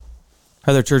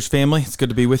Hi there, church family. It's good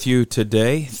to be with you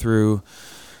today through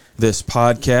this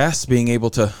podcast, being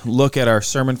able to look at our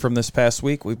sermon from this past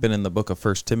week. We've been in the book of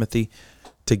 1 Timothy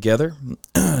together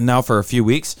now for a few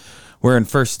weeks. We're in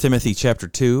 1 Timothy chapter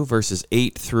 2, verses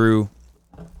 8 through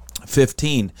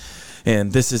 15.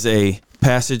 And this is a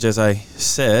passage, as I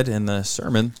said in the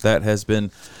sermon, that has been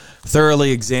thoroughly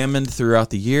examined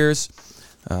throughout the years.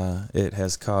 It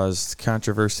has caused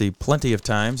controversy plenty of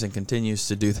times and continues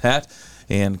to do that,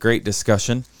 and great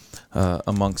discussion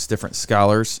amongst different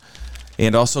scholars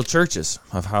and also churches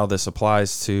of how this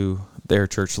applies to their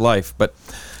church life. But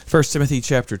 1 Timothy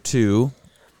chapter 2,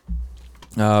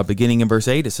 beginning in verse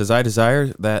 8, it says, I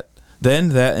desire that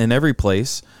in every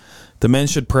place the men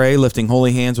should pray, lifting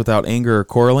holy hands without anger or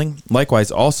quarreling.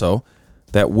 Likewise also,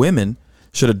 that women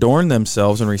should adorn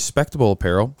themselves in respectable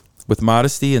apparel, with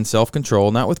modesty and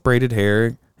self-control, not with braided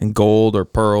hair and gold or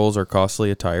pearls or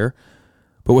costly attire,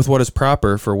 but with what is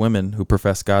proper for women who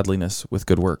profess godliness with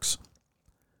good works.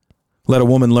 Let a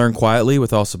woman learn quietly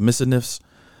with all submissiveness.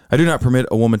 I do not permit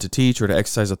a woman to teach or to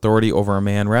exercise authority over a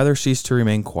man. Rather, she is to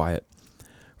remain quiet.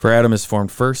 For Adam is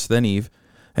formed first, then Eve.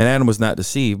 And Adam was not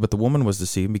deceived, but the woman was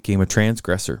deceived and became a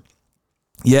transgressor.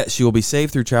 Yet she will be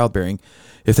saved through childbearing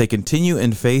if they continue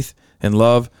in faith and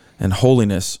love and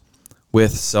holiness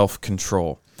with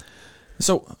self-control.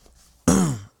 So,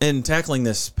 in tackling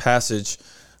this passage,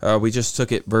 we just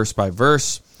took it verse by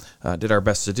verse, did our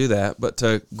best to do that, but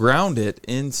to ground it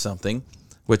in something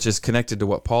which is connected to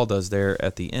what Paul does there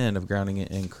at the end of grounding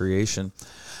it in creation.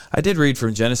 I did read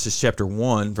from Genesis chapter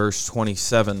 1, verse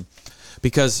 27,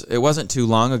 because it wasn't too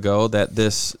long ago that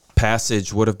this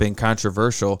passage would have been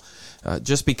controversial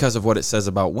just because of what it says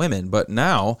about women. But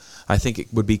now I think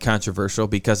it would be controversial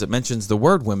because it mentions the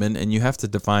word women, and you have to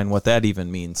define what that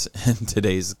even means in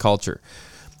today's culture.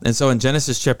 And so in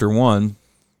Genesis chapter 1,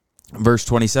 verse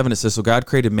 27, it says, So God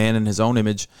created man in his own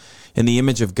image. In the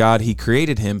image of God he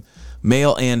created him.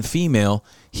 Male and female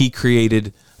he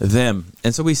created them.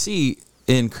 And so we see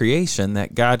in creation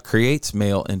that God creates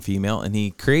male and female, and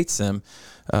he creates them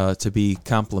to be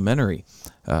complementary.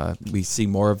 We see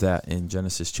more of that in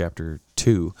Genesis chapter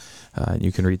 2.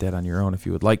 You can read that on your own if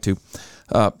you would like to.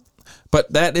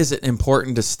 But that is an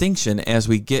important distinction as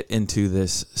we get into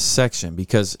this section,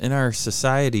 because in our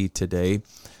society today,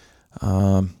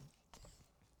 and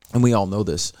we all know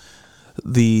this,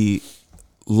 the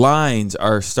lines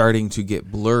are starting to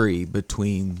get blurry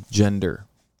between gender,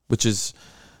 which is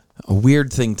a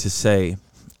weird thing to say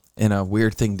and a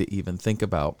weird thing to even think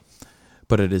about,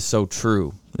 but it is so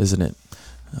true, isn't it?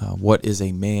 What is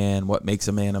a man? What makes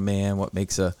a man a man? What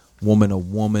makes a woman a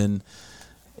woman?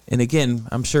 And again,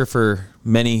 I'm sure for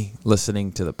many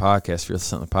listening to the podcast, if you're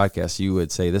listening to the podcast, you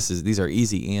would say these are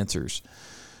easy answers.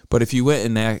 But if you went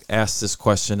and asked this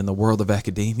question in the world of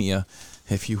academia,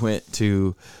 if you went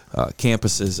to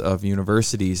campuses of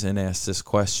universities and asked this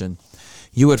question,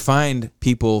 you would find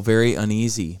people very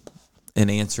uneasy in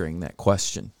answering that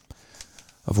question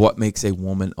of what makes a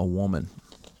woman a woman.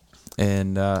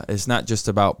 And it's not just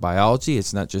about biology.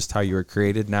 It's not just how you were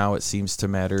created. Now it seems to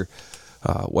matter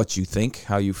what you think,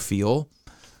 how you feel,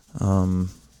 and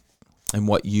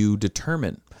what you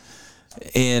determine.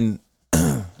 And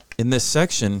in this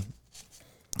section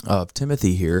of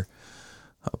Timothy here,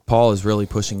 Paul is really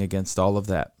pushing against all of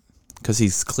that, because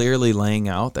he's clearly laying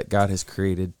out that God has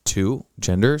created two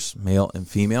genders, male and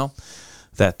female,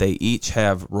 that they each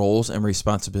have roles and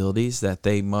responsibilities that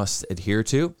they must adhere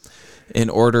to in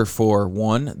order for,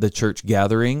 one, the church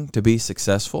gathering to be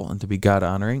successful and to be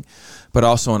God-honoring, but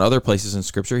also in other places in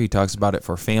Scripture, he talks about it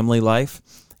for family life.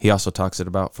 He also talks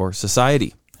about for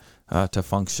society to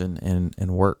function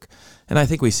and work. And I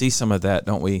think we see some of that,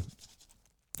 don't we,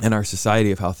 in our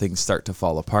society, of how things start to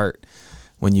fall apart.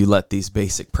 When you let these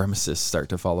basic premises start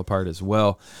to fall apart as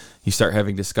well, you start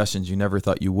having discussions you never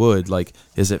thought you would, like,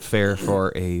 is it fair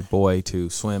for a boy to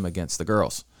swim against the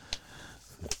girls?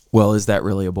 Well, is that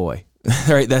really a boy?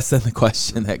 Right? That's then the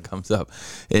question that comes up.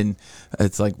 And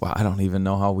it's like, well, I don't even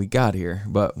know how we got here,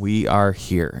 but we are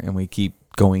here, and we keep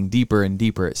going deeper and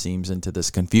deeper, it seems, into this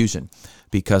confusion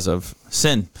because of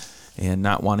sin and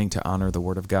not wanting to honor the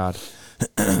Word of God.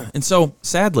 And so,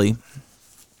 sadly,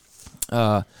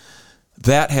 that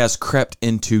has crept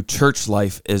into church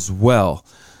life as well.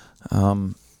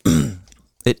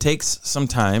 It takes some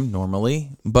time normally,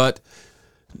 but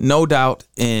no doubt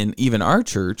in even our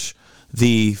church,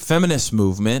 the feminist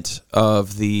movement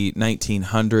of the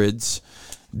 1900s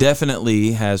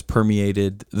definitely has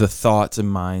permeated the thoughts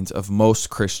and minds of most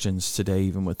Christians today,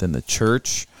 even within the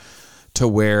church, to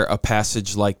where a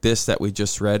passage like this that we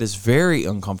just read is very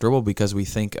uncomfortable, because we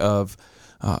think of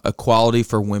equality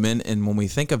for women. And when we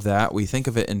think of that, we think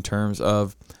of it in terms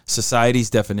of society's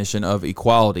definition of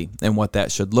equality and what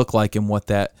that should look like and what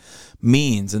that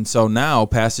means. And so now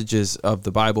passages of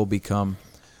the Bible become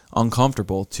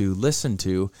uncomfortable to listen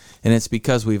to, and it's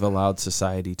because we've allowed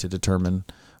society to determine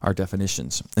our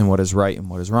definitions and what is right and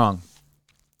what is wrong.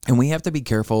 And we have to be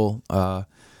careful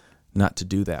not to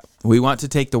do that. We want to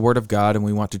take the Word of God and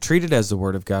we want to treat it as the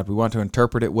Word of God. We want to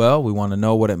interpret it well. We want to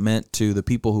know what it meant to the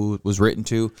people who it was written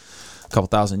to a couple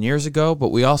thousand years ago, but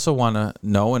we also want to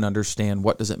know and understand,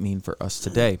 what does it mean for us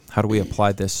today? How do we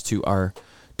apply this to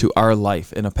our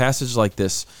life? In a passage like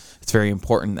this, it's very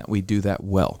important that we do that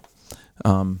well.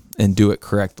 And do it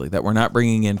correctly, that we're not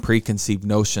bringing in preconceived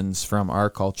notions from our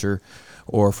culture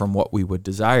or from what we would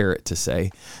desire it to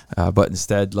say, but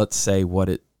instead let's say what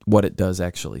it does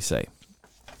actually say.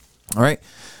 All right,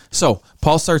 so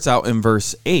Paul starts out in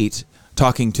verse 8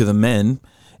 talking to the men,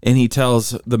 and he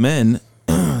tells the men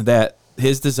that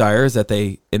his desire is that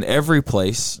they, in every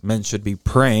place, men should be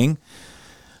praying,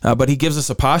 but he gives us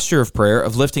a posture of prayer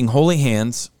of lifting holy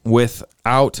hands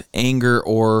without anger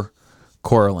or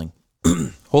quarreling.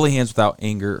 Holy hands without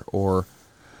anger or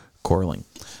quarreling.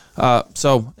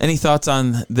 So any thoughts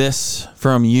on this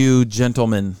from you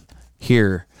gentlemen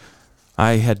here?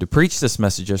 I had to preach this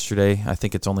message yesterday. I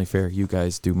think it's only fair you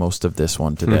guys do most of this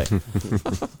one today.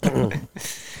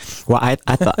 Well, I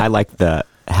thought I liked the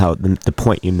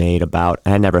point you made about,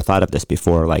 I never thought of this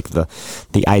before, like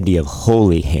the idea of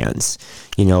holy hands.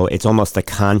 It's almost a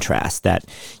contrast that,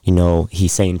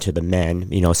 he's saying to the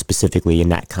men, specifically in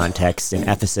that context in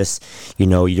Ephesus,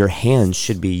 your hands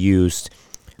should be used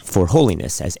for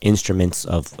holiness, as instruments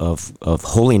of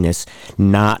holiness,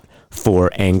 not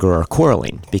for anger or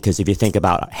quarreling. Because if you think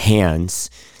about hands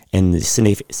and the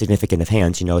significance of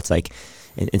hands, it's like,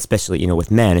 especially, with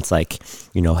men, it's like,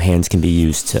 hands can be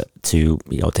used to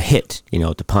hit,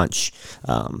 to punch,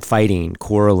 fighting,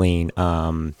 quarreling,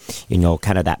 kind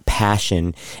of that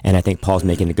passion. And I think Paul's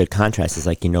making a good contrast. Is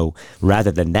like,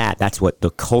 rather than that, that's what the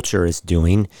culture is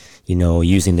doing,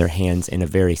 using their hands in a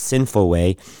very sinful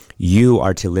way. You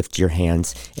are to lift your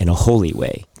hands in a holy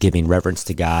way, giving reverence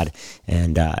to God.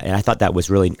 And I thought that was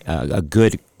really a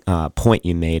good point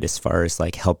you made, as far as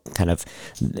like help kind of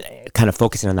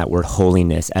focusing on that word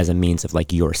holiness as a means of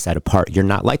like, you're set apart. You're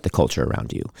not like the culture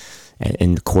around you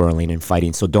and quarreling and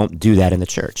fighting. So don't do that in the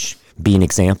church. Be an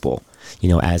example,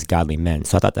 as godly men.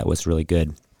 So I thought that was really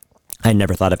good. I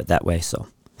never thought of it that way. So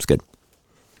it's good.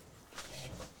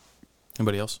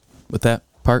 Anybody else with that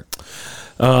part?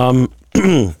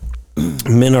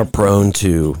 Men are prone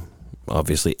to,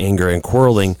 obviously, anger and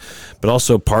quarreling, but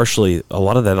also partially, a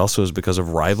lot of that also is because of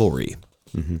rivalry.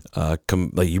 Mm-hmm.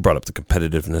 Like you brought up the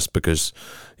competitiveness because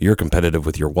you're competitive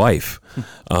with your wife.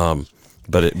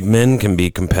 But men can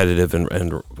be competitive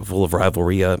and full of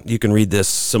rivalry. You can read this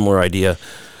similar idea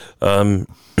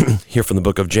here from the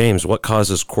book of James. What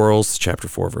causes quarrels? Chapter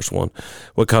 4, verse 1.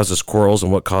 What causes quarrels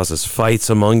and what causes fights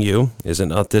among you? Is it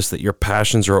not this, that your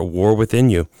passions are at war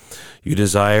within you? You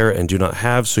desire and do not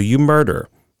have, so you murder.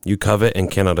 You covet and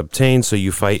cannot obtain, so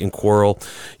you fight and quarrel.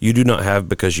 You do not have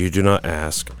because you do not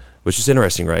ask, which is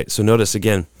interesting, right? So notice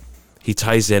again, he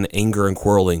ties in anger and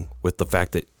quarreling with the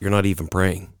fact that you're not even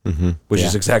praying, which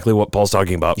is exactly what Paul's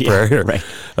talking about, prayer here. Right.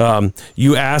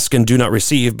 You ask and do not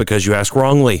receive because you ask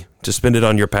wrongly to spend it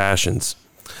on your passions.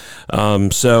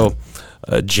 So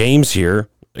James here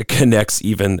connects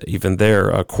even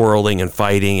there, quarreling and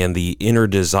fighting and the inner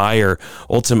desire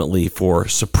ultimately for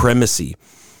supremacy,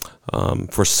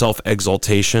 for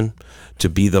self-exaltation, to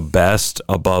be the best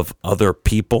above other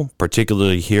people,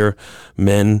 particularly here,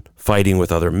 men fighting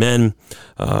with other men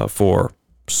for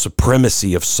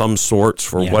supremacy of some sorts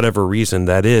for whatever reason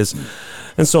that is.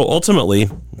 And so ultimately,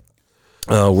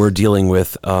 we're dealing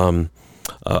with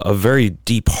a very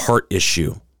deep heart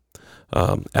issue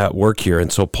at work here.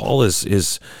 And so Paul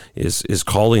is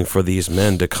calling for these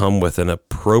men to come with an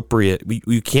appropriate,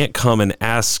 you can't come and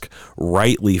ask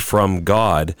rightly from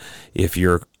God if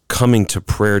you're coming to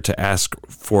prayer to ask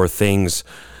for things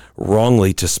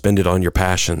wrongly, to spend it on your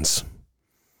passions.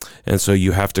 And so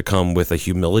you have to come with a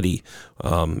humility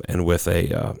and with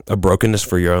a brokenness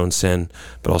for your own sin,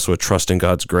 but also a trust in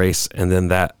God's grace. And then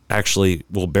that actually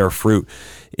will bear fruit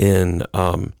in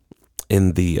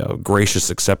the gracious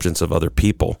acceptance of other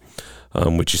people,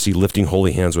 which you see lifting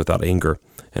holy hands without anger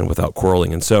and without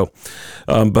quarreling. And so,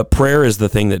 but prayer is the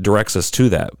thing that directs us to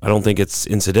that. I don't think it's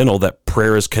incidental that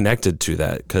prayer is connected to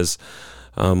that, because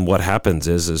what happens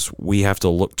is we have to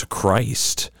look to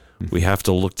Christ. We have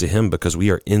to look to him because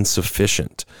we are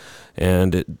insufficient.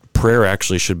 And prayer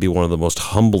actually should be one of the most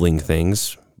humbling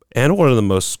things And one of the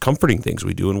most comforting things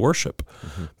we do in worship,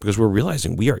 because we're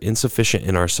realizing we are insufficient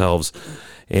in ourselves.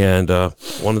 And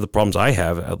one of the problems I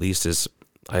have, at least, is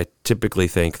I typically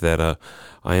think that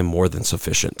I am more than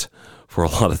sufficient for a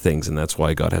lot of things, and that's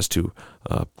why God has to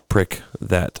prick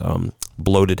that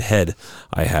bloated head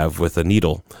I have with a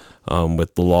needle,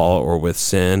 with the law or with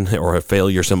sin or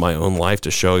failures in my own life,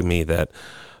 to show me that,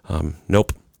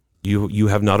 nope, you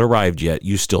have not arrived yet.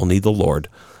 You still need the Lord,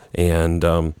 and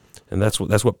that's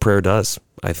what prayer does,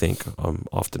 I think,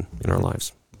 often in our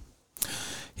lives.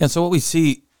 Yeah. So what we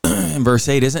see in verse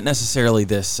 8 isn't necessarily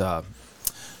this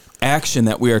action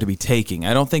that we are to be taking.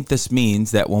 I don't think this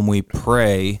means that when we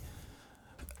pray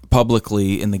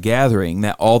publicly in the gathering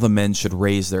that all the men should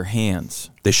raise their hands.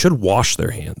 They should wash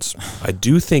their hands. I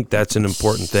do think that's an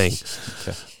important thing.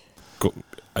 Okay.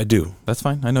 I do. That's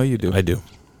fine. I know you do. I do.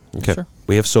 Okay. Sure.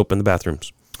 We have soap in the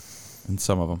bathrooms. And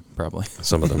some of them, probably.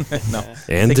 Some of them. No.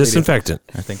 And disinfectant.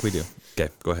 I think we do.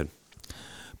 Okay, go ahead.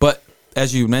 But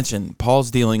as you mentioned,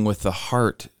 Paul's dealing with the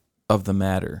heart of the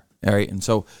matter. All right. And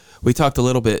so we talked a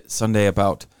little bit Sunday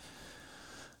about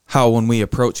how when we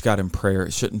approach God in prayer,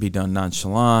 it shouldn't be done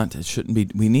nonchalant. It shouldn't be.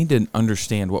 We need to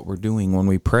understand what we're doing when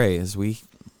we pray. As we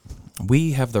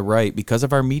have the right, because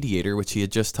of our mediator, which he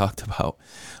had just talked about,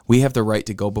 we have the right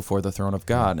to go before the throne of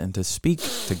God and to speak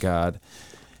to God.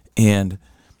 And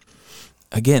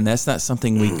again, that's not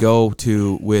something we go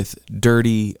to with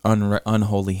dirty,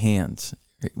 unholy hands.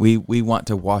 We want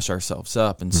to wash ourselves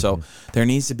up. And so there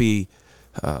needs to be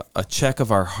a check of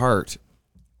our heart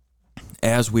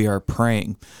as we are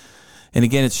praying. And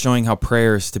again, it's showing how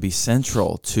prayer is to be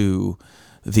central to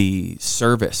the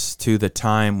service, to the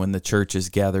time when the church is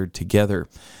gathered together.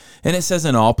 And it says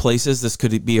in all places. This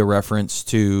could be a reference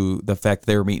to the fact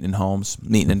they were meeting in homes,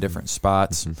 meeting in different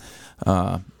spots.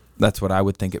 That's what I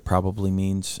would think it probably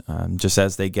means. Just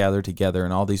as they gather together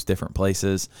in all these different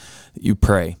places, you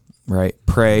pray, right?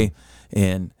 Pray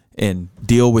and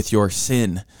deal with your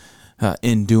sin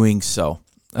in doing so.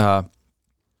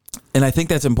 And I think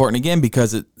that's important, again,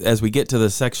 because as we get to the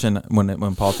section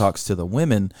when Paul talks to the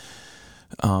women,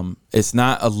 it's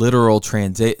not a literal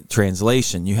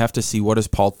translation. You have to see, what is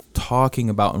Paul talking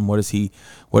about, and what is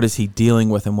he dealing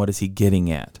with, and what is he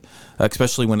getting at,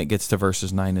 especially when it gets to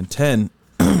verses 9 and 10,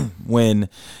 when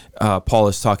Paul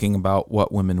is talking about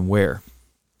what women wear.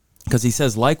 Because he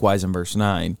says likewise in verse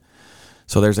 9,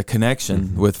 so there's a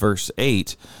connection with verse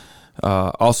 8,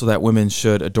 also that women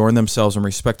should adorn themselves in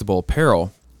respectable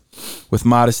apparel, with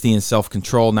modesty and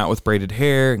self-control, not with braided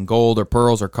hair and gold or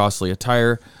pearls or costly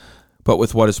attire, but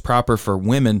with what is proper for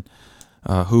women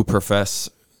who profess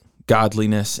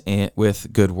godliness and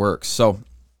with good works. So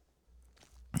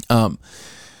the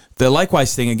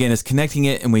likewise thing, again, is connecting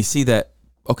it, and we see that,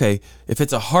 okay, if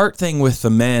it's a heart thing with the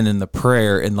men and the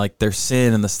prayer and like their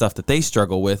sin and the stuff that they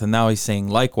struggle with, and now he's saying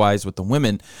likewise with the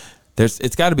women,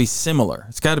 it's got to be similar.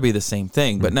 It's got to be the same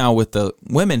thing. But now with the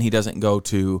women, he doesn't go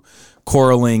to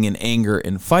quarreling and anger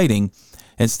and fighting.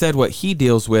 Instead, what he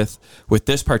deals with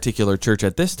this particular church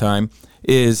at this time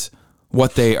is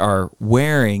what they are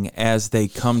wearing as they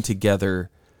come together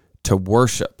to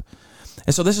worship.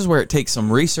 And so this is where it takes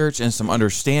some research and some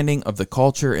understanding of the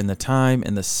culture and the time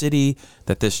and the city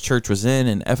that this church was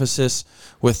in Ephesus,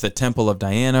 with the temple of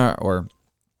Diana or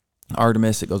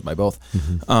Artemis, it goes by both,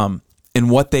 and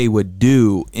what they would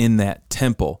do in that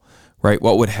temple, right?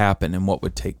 What would happen and what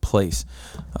would take place.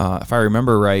 If I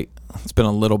remember right, it's been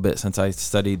a little bit since I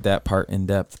studied that part in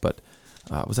depth, but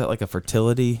was that like a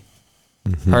fertility?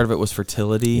 Part of it was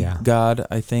fertility god,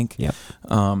 I think. Yep.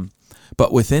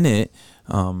 But within it,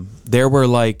 there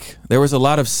was a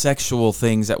lot of sexual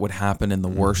things that would happen in the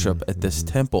worship at this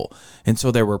temple. And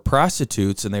so there were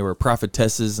prostitutes, and they were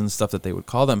prophetesses and stuff that they would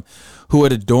call them, who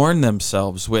would adorn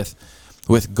themselves with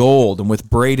gold and with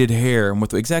braided hair and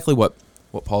with exactly what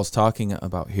Paul's talking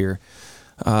about here.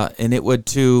 And it would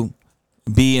to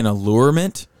be an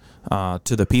allurement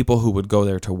to the people who would go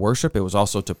there to worship. It was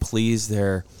also to please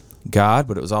their God,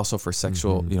 but it was also for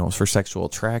sexual, for sexual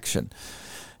attraction.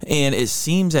 And it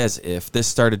seems as if this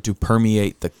started to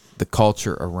permeate the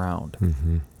culture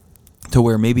around, to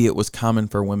where maybe it was common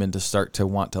for women to start to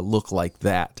want to look like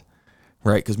that,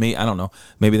 right? Because I don't know,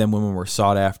 maybe them women were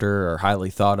sought after or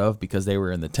highly thought of because they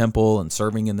were in the temple and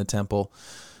serving in the temple.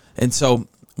 And so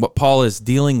what Paul is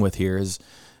dealing with here is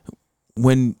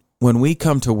when we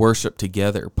come to worship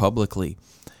together publicly,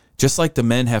 just like the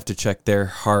men have to check their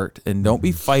heart, and don't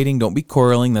be fighting, don't be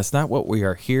quarreling. That's not what we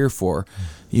are here for.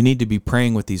 You need to be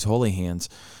praying with these holy hands.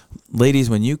 Ladies,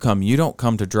 when you come, you don't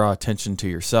come to draw attention to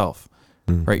yourself,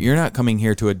 right? You're not coming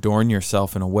here to adorn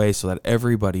yourself in a way so that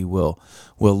everybody will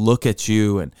look at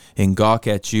you and gawk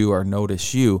at you or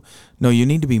notice you. No, you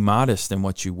need to be modest in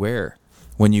what you wear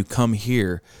when you come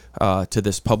here to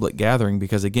this public gathering,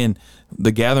 because again,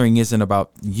 the gathering isn't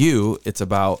about you, it's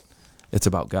about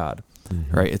God,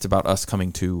 right? It's about us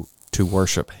coming to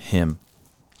worship Him.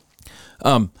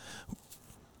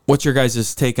 What's your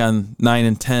guys' take on 9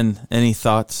 and 10? Any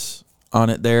thoughts on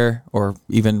it there, or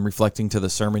even reflecting to the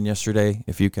sermon yesterday,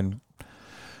 if you can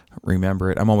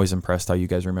remember it? I'm always impressed how you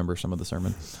guys remember some of the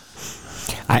sermon.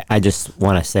 I just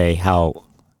want to say how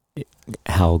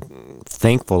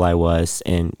thankful I was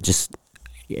and just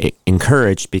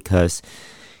encouraged, because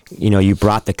you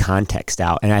brought the context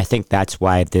out, and I think that's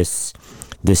why this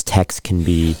text can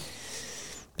be,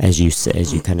 as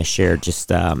you kind of shared,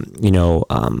 just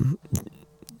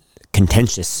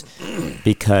contentious,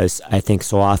 because I think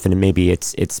so often maybe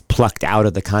it's plucked out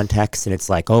of the context, and it's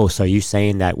like, oh, so are you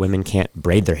saying that women can't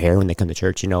braid their hair when they come to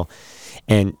church?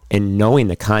 And knowing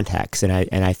the context, and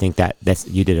I think that's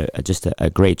you did just a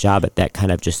great job at that,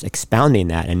 kind of just expounding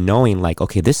that and knowing, like,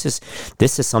 okay, this is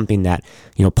something that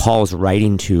Paul's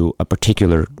writing to a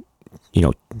particular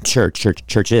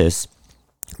churches.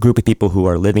 Group of people who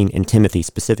are living in Timothy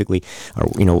specifically,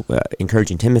 or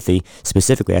encouraging Timothy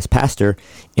specifically as pastor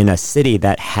in a city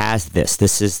that has this.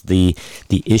 This is the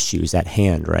issues at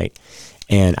hand, right?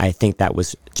 And I think that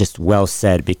was just well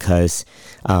said, because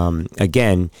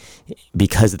again,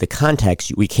 because of the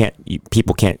context,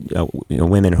 people can't,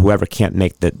 women or whoever can't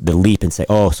make the leap and say,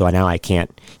 oh, so now I can't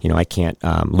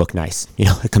look nice,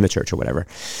 come to church or whatever.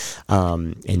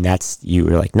 And that's, you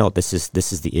were like, no, this is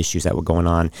the issues that were going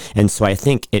on. And so I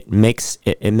think it makes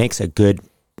a good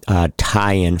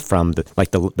tie-in from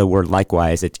the word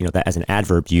likewise. That as an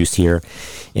adverb used here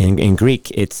in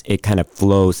Greek, it kind of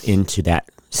flows into that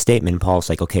statement. Paul's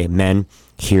like, okay, men,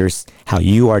 here's how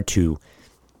you are to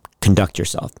conduct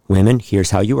yourself. Women,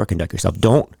 here's how you are to conduct yourself.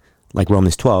 Don't, like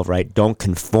Romans 12, right? Don't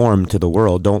conform to the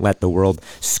world. Don't let the world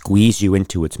squeeze you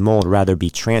into its mold. Rather be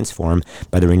transformed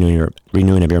by the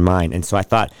renewing of your mind. And so I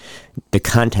thought the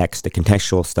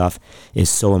contextual stuff is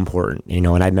so important, and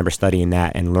I remember studying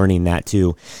that and learning that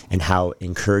too, and how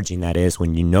encouraging that is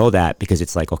when you know that, because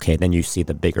it's like, okay, then you see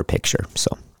the bigger picture.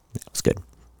 So that was good.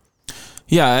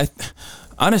 Yeah,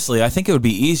 honestly, I think it would be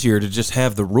easier to just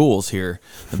have the rules here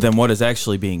than what is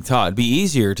actually being taught. It'd be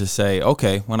easier to say,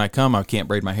 okay, when I come, I can't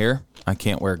braid my hair. I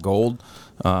can't wear gold.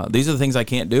 These are the things I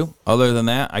can't do. Other than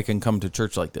that, I can come to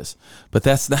church like this. But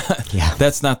that's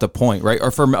not the point, right? Or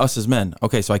for us as men,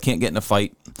 okay, so I can't get in a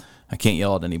fight. I can't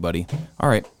yell at anybody. All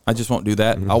right, I just won't do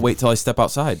that. I'll wait till I step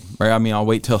outside, right? I mean, I'll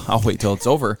wait till it's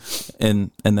over,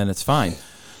 and then it's fine.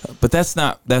 But that's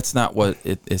not what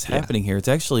is happening here. It's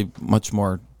actually much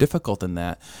more difficult than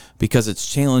that, because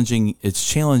it's challenging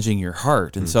your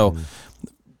heart. And so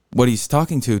what he's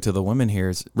talking to the women here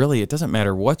is really, it doesn't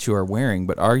matter what you are wearing,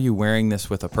 but are you wearing this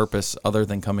with a purpose other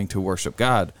than coming to worship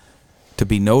God, to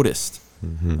be noticed?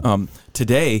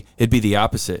 Today, it'd be the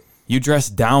opposite. You dress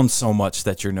down so much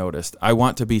that you're noticed. I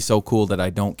want to be so cool that I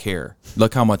don't care.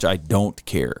 Look how much I don't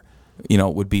care.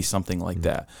 Would be something like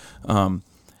that.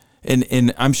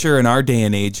 And I'm sure in our day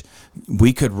and age,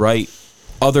 we could write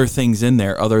other things in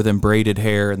there other than braided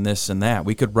hair and this and that.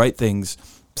 We could write things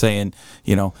saying,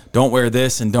 don't wear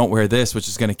this and don't wear this, which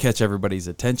is going to catch everybody's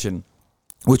attention,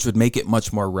 which would make it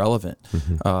much more relevant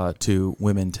to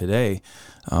women today.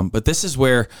 But this is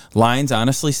where lines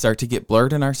honestly start to get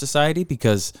blurred in our society,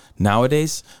 because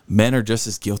nowadays men are just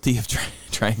as guilty of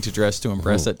trying to dress to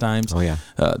impress at times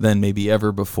than maybe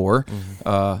ever before.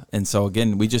 And so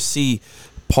again, we just see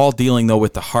Paul dealing, though,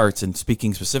 with the hearts and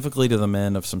speaking specifically to the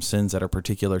men of some sins that are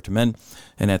particular to men,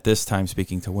 and at this time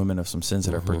speaking to women of some sins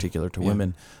that are particular to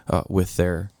women with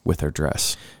their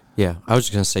dress. Yeah, I was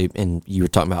just going to say, and you were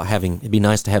talking about it'd be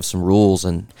nice to have some rules,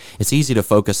 and it's easy to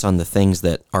focus on the things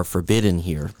that are forbidden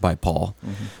here by Paul,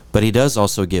 but he does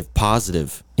also give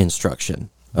positive instruction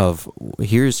of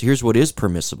here's what is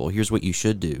permissible, here's what you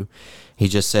should do. He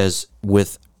just says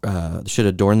should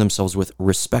adorn themselves with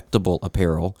respectable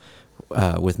apparel,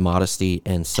 with modesty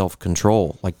and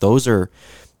self-control. Like those are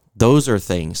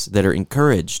things that are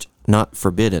encouraged, not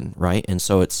forbidden, right? And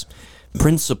so it's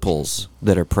principles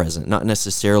that are present, not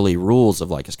necessarily rules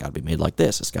of like, it's got to be made like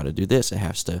this, it's got to do this, it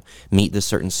has to meet this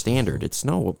certain standard. It's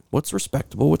what's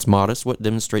respectable, what's modest, what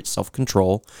demonstrates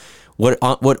self-control, what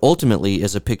ultimately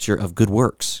is a picture of good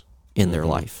works in their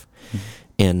life.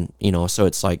 And so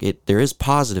it's like there is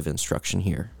positive instruction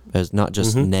here, as not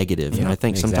just negative. And I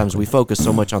think sometimes we focus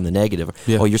so much on the negative.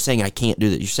 Yeah. Oh, you're saying I can't do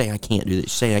that. You're saying I can't do that. You're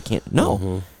saying I can't.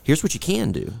 No, here's what you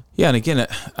can do. Yeah, and again,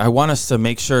 I want us to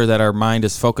make sure that our mind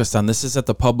is focused on this is at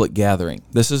the public gathering.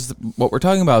 This is what we're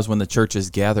talking about is when the church is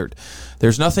gathered.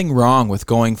 There's nothing wrong with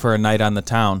going for a night on the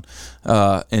town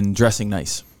and dressing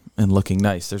nice and looking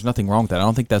nice. There's nothing wrong with that. I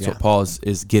don't think that's what Paul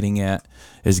is getting at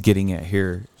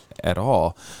here at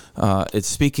all. It's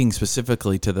speaking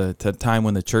specifically to the time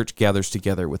when the church gathers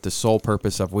together with the sole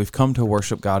purpose of we've come to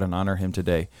worship God and honor Him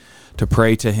today, to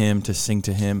pray to Him, to sing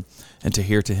to Him, and to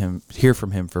hear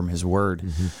from Him from His Word.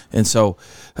 And so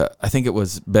I think it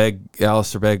was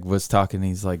Alistair Begg was talking.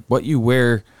 He's like, what you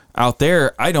wear out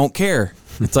there, I don't care.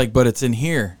 It's like, but it's in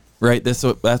here, right? That's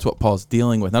what Paul's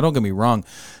dealing with. Now, don't get me wrong.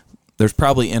 There's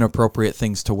probably inappropriate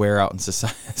things to wear out in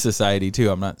society too.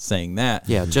 I'm not saying that.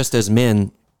 Yeah, just as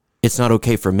men, it's not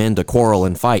okay for men to quarrel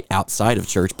and fight outside of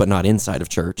church, but not inside of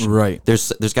church. Right.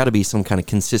 There's got to be some kind of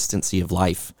consistency of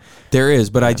life. There is,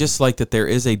 but I just like that there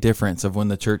is a difference of when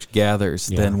the church gathers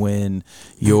than when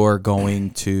you're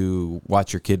going to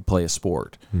watch your kid play a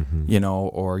sport,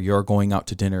 or you're going out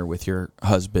to dinner with your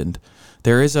husband.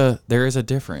 There is a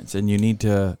difference, and you need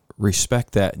to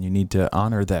respect that, and you need to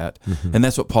honor that, and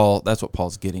that's what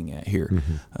Paul's getting at here.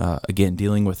 Again,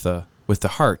 dealing with the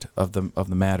heart of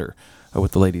the matter.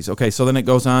 With the ladies. Okay, so then it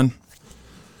goes on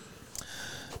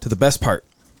to the best part.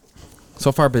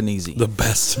 So far been easy. The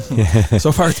best.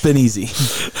 So far it's been easy.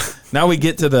 Now we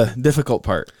get to the difficult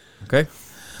part. Okay?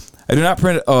 I do not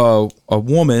permit a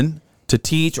woman to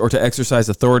teach or to exercise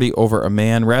authority over a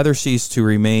man. Rather, she's to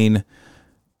remain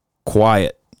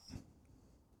quiet.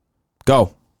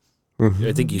 Go.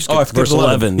 I think you skipped I skipped verse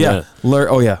 11. Yeah.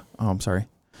 Oh, I'm sorry.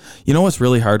 You know what's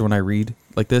really hard when I read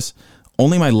like this?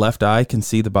 Only my left eye can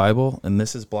see the Bible, and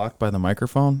this is blocked by the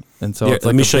microphone. And so Here, it's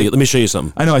let me show you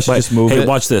something. I know I should just move it. Hey,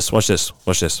 watch this.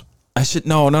 I should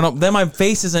no. Then my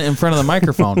face isn't in front of the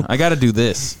microphone. I got to do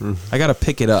this. I got to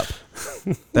pick it up.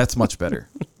 That's much better.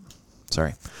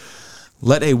 Sorry.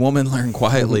 Let a woman learn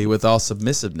quietly with all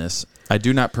submissiveness. I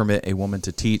do not permit a woman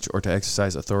to teach or to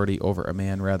exercise authority over a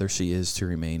man. Rather, she is to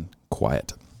remain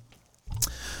quiet.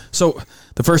 So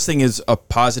the first thing is a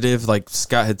positive, like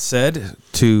Scott had said,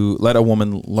 to let a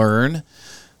woman learn,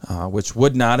 which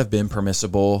would not have been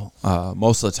permissible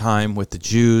most of the time with the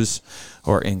Jews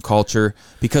or in culture,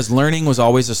 because learning was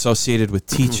always associated with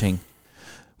teaching.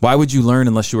 Why would you learn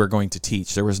unless you were going to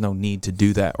teach? There was no need to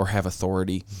do that or have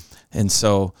authority. And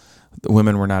so the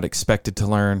women were not expected to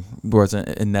learn. It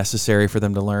wasn't necessary for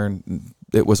them to learn.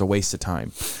 It was a waste of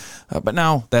time. But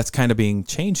now that's kind of being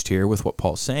changed here with what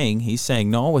Paul's saying. He's saying,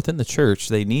 no, within the church,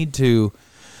 they need to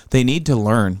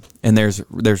learn, and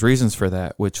there's reasons for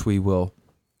that, which we will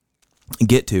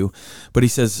get to. But he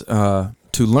says to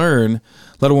learn,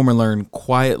 let a woman learn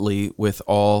quietly with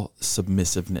all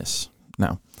submissiveness.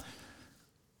 Now,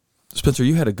 Spencer,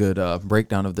 you had a good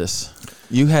breakdown of this.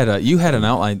 You had an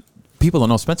outline. People don't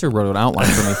know. Spencer wrote an outline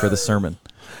for me for the sermon.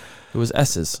 It was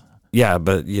S's. Yeah,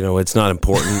 but it's not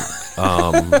important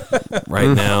right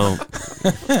now.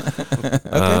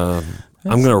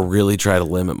 I'm going to really try to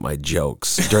limit my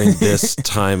jokes during this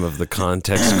time of the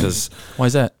context because. Why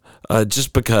is that?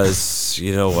 Just because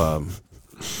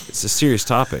it's a serious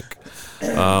topic.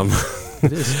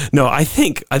 It is. No, I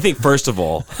think first of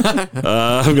all, I'm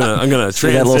gonna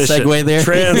See that little segue there?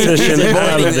 Transition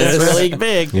out of this. It's really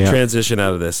big. Yeah. Transition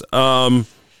out of this.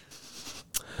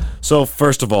 So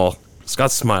first of all,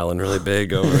 Scott's smiling really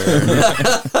big over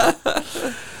there.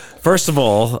 First of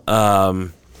all,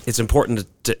 it's important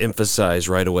to emphasize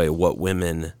right away what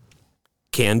women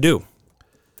can do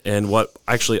and what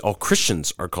actually all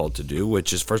Christians are called to do,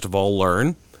 which is first of all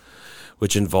learn,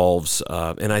 which involves,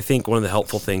 and I think one of the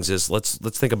helpful things is let's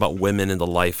think about women in the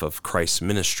life of Christ's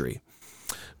ministry,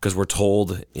 because we're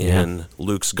told in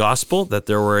Luke's gospel that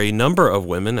there were a number of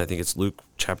women. I think it's Luke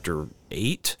chapter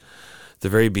 8. The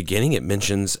very beginning, it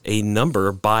mentions a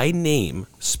number by name,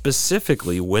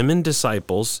 specifically women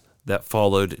disciples that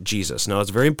followed Jesus. Now,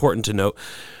 it's very important to note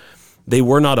they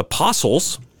were not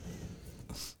apostles,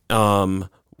 who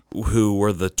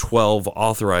were the 12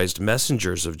 authorized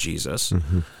messengers of Jesus,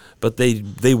 but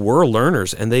they were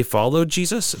learners and they followed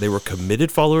Jesus. They were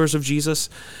committed followers of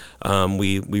Jesus.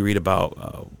 We read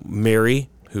about Mary,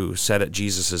 who sat at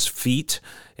Jesus's feet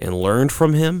and learned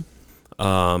from him.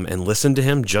 And listened to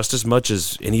him just as much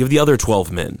as any of the other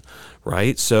 12 men,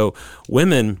 right? So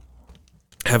women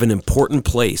have an important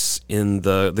place in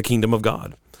the kingdom of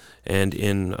God, and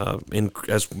in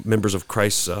as members of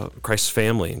Christ's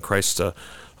family and Christ's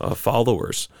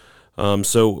followers.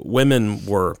 So women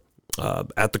were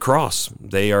at the cross.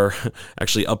 They are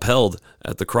actually upheld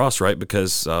at the cross, right?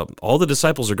 Because all the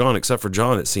disciples are gone except for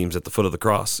John, it seems, at the foot of the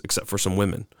cross, except for some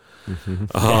women.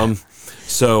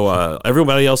 So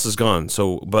everybody else is gone.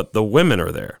 But the women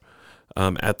are there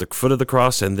at the foot of the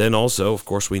cross. And then also, of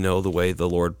course, we know the way the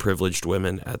Lord privileged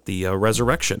women at the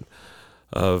resurrection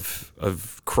of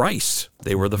Christ.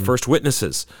 They were the first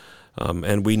witnesses.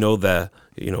 And we know that,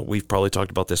 we've probably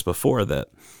talked about this before, that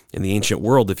in the ancient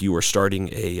world, if you were starting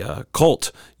a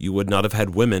cult, you would not have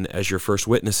had women as your first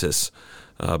witnesses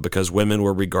because women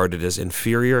were regarded as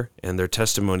inferior and their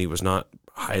testimony was not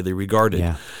highly regarded.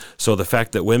 Yeah. So the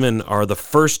fact that women are the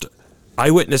first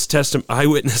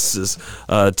eyewitnesses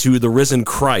to the risen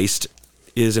Christ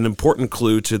is an important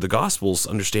clue to the Gospel's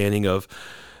understanding of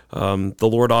the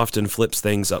Lord often flips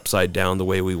things upside down the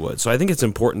way we would. So I think it's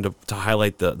important to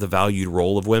highlight the valued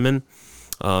role of women.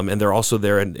 And they're also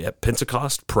there at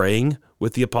Pentecost praying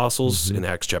with the apostles in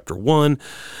Acts chapter 1.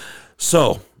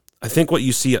 So I think what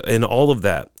you see in all of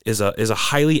that is a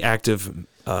highly active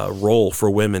role for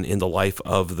women in the life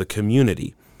of the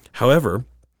community. However,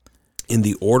 in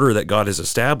the order that God has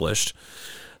established,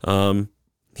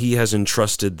 he has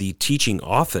entrusted the teaching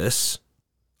office,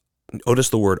 notice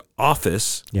the word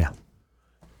office,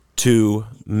 to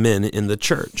men in the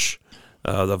church.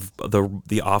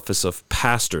 The office of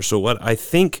pastor. So what I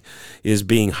think is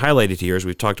being highlighted here, as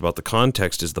we've talked about the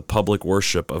context, is the public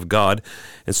worship of God.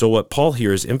 And so what Paul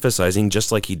here is emphasizing,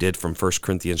 just like he did from 1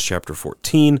 Corinthians chapter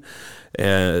 14,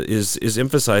 is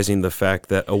emphasizing the fact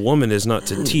that a woman is not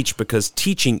to teach because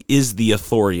teaching is the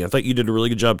authority. I thought you did a really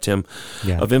good job, Tim,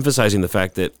 of emphasizing the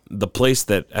fact that the place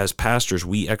that as pastors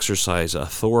we exercise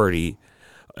authority,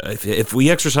 if we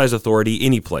exercise authority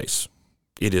any place,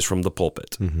 it is from the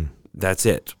pulpit. That's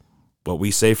it. What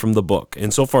we say from the book.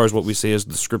 And so far as what we say is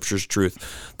the Scripture's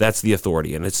truth, that's the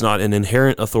authority. And it's not an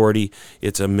inherent authority,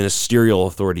 it's a ministerial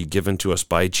authority given to us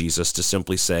by Jesus to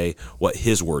simply say what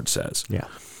his word says.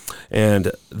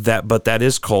 But that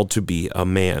is called to be a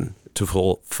man, to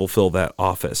fulfill that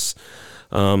office.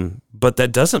 But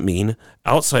that doesn't mean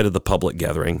outside of the public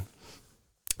gathering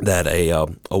that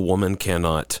a woman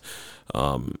cannot,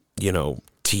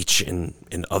 teach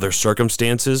in other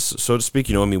circumstances, so to speak.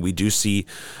 We do see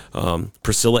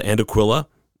Priscilla and Aquila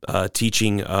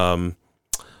teaching.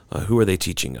 Who are they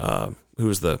teaching? Who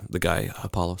was the guy?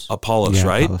 Apollos,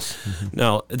 right? Apollos.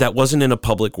 Now, that wasn't in a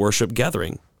public worship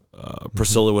gathering.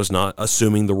 Priscilla was not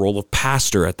assuming the role of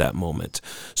pastor at that moment.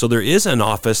 So there is an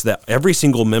office that every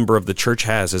single member of the church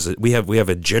has. We have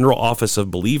a general office of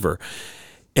believer.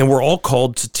 And we're all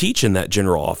called to teach in that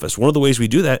general office. One of the ways we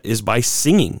do that is by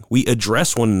singing. We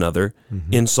address one another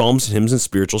in psalms, hymns, and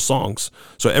spiritual songs.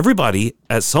 So everybody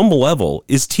at some level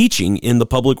is teaching in the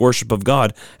public worship of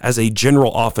God as a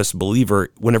general office believer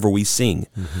whenever we sing.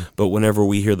 But whenever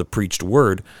we hear the preached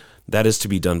word, that is to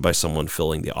be done by someone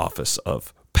filling the office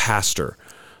of pastor,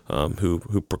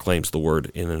 who proclaims the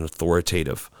word in an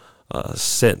authoritative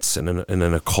sense and in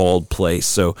a called place.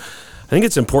 So I think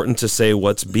it's important to say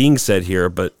what's being said here,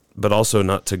 but also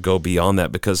not to go beyond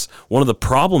that, because one of the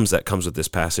problems that comes with this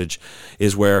passage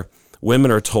is where women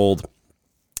are told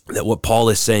that what Paul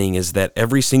is saying is that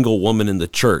every single woman in the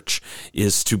church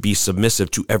is to be submissive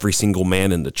to every single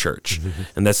man in the church.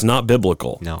 And that's not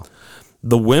biblical. No.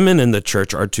 The women in the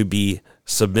church are to be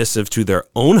submissive to their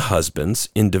own husbands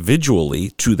individually,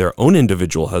 to their own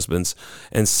individual husbands.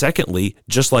 And secondly,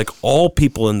 just like all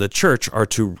people in the church are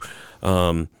to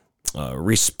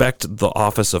respect the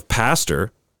office of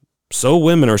pastor, so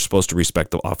women are supposed to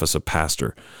respect the office of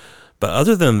pastor. But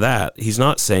other than that, he's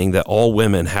not saying that all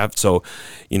women have. So,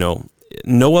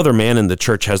 no other man in the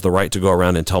church has the right to go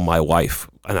around and tell my wife,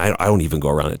 and I don't even go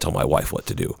around and tell my wife what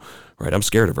to do, right? I'm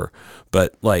scared of her.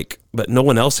 But no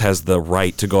one else has the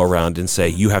right to go around and say,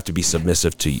 you have to be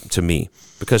submissive to me,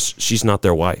 because she's not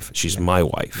their wife. She's my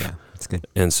wife. Yeah, that's good.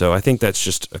 And so I think that's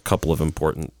just a couple of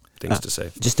important things to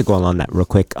say. Just to go along that real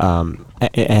quick,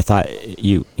 I thought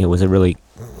it was a really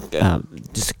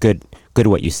just good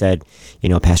what you said,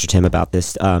 Pastor Tim, about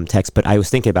this text. But I was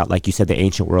thinking about, like you said, the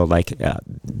ancient world,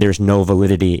 there's no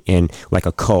validity in like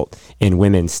a cult in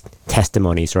women's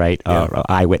testimonies, right? Or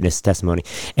eyewitness testimony.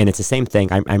 And it's the same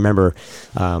thing. I remember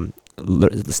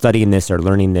studying this or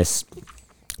learning this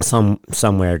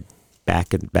somewhere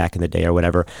back in the day or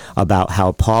whatever, about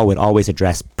how Paul would always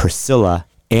address Priscilla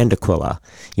and Aquila,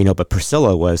 but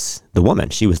Priscilla was the woman,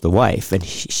 she was the wife, and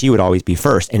she would always be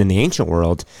first. And in the ancient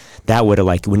world, that would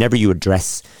have, whenever you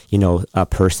address, a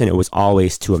person, it was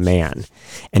always to a man.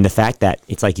 And the fact that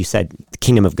it's like you said, the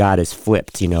kingdom of God is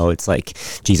flipped, it's like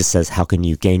Jesus says, how can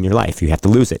you gain your life? You have to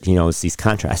lose it, it's these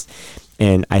contrasts.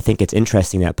 And I think it's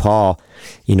interesting that Paul,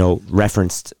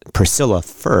 referenced Priscilla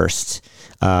first,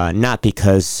 not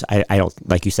because I don't,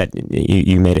 like you said,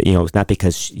 you made it, it's not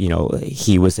because,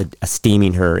 he was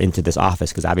esteeming her into this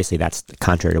office, because obviously that's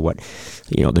contrary to what,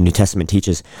 the New Testament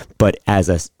teaches, but as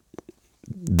a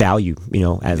value,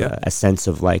 as a sense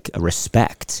of like a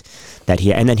respect that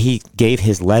and then he gave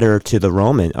his letter to the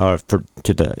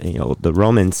the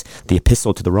Romans, the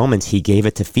epistle to the Romans, he gave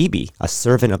it to Phoebe, a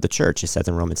servant of the church, it says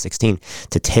in Romans 16,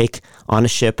 to take on a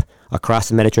ship across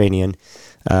the Mediterranean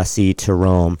Sea to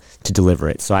Rome to deliver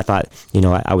it. So I thought,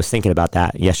 I was thinking about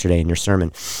that yesterday in your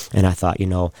sermon, and I thought,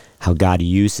 how God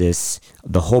uses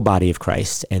the whole body of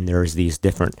Christ, and there's these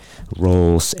different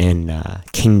roles and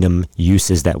kingdom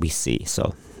uses that we see.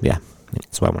 So yeah,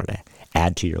 that's what I wanted to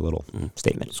add to your little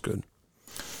statement. That's good.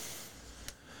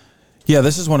 Yeah,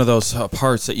 this is one of those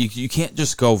parts that you can't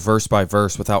just go verse by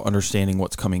verse without understanding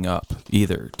what's coming up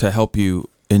either to help you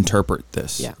interpret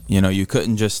this. Yeah. You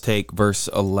couldn't just take verse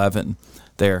 11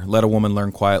 there, let a woman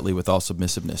learn quietly with all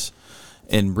submissiveness,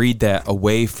 and read that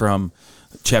away from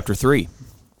chapter 3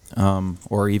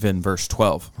 or even verse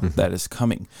 12 that is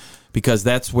coming, because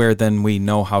that's where then we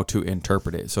know how to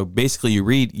interpret it. So basically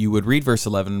you would read verse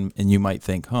 11 and you might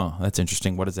think, that's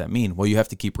interesting. What does that mean? Well, you have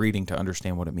to keep reading to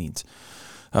understand what it means.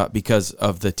 Because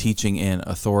of the teaching and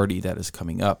authority that is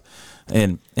coming up.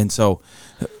 And so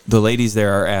the ladies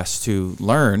there are asked to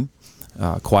learn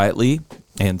quietly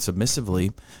and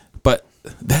submissively, but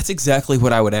that's exactly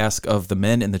what I would ask of the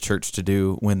men in the church to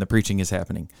do when the preaching is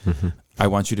happening. Mm-hmm. I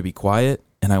want you to be quiet,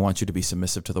 and I want you to be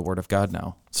submissive to the Word of God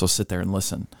now. So sit there and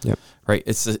listen. Yep. Right?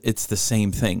 It's the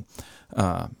same thing.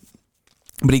 But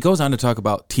he goes on to talk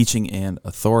about teaching and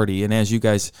authority, and as you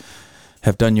guys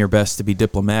have done your best to be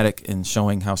diplomatic in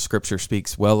showing how Scripture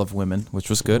speaks well of women, which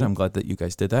was good. I'm glad that you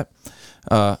guys did that.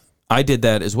 I did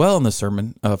that as well in the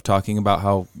sermon of talking about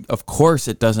how, of course,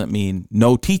 it doesn't mean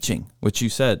no teaching, which you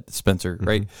said, Spencer,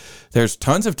 right? There's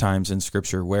tons of times in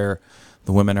Scripture where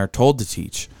the women are told to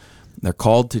teach. They're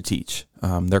called to teach.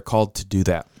 They're called to do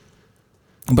that.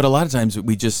 But a lot of times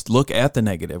we just look at the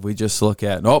negative. We just look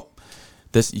at,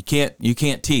 this you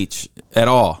can't teach at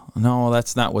all. No,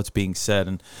 that's not what's being said.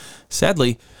 And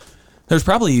sadly, there's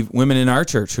probably women in our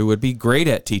church who would be great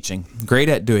at teaching, great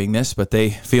at doing this, but they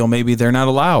feel maybe they're not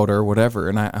allowed or whatever.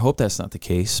 And I hope that's not the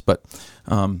case. But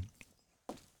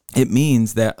it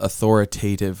means that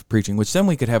authoritative preaching, which then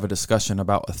we could have a discussion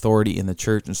about authority in the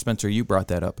church. And Spencer, you brought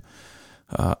that up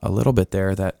a little bit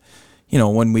there, that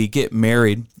when we get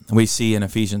married, we see in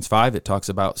Ephesians 5, it talks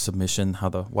about submission, how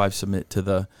the wives submit to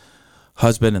the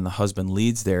husband and the husband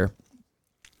leads there.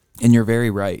 And you're very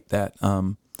right that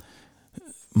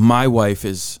my wife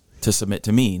is to submit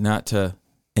to me, not to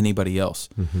anybody else.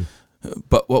 Mm-hmm.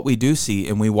 But what we do see,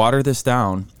 and we water this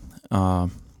down,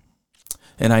 and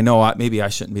I know maybe I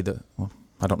shouldn't be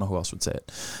I don't know who else would say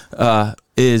it,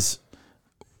 is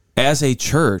as a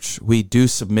church, we do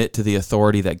submit to the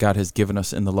authority that God has given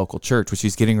us in the local church, which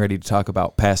he's getting ready to talk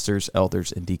about, pastors,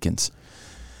 elders, and deacons.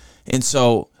 And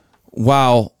so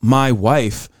while my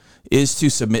wife is to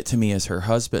submit to me as her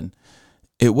husband,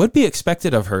 it would be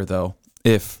expected of her, though,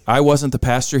 if I wasn't the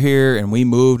pastor here and we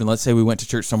moved, and let's say we went to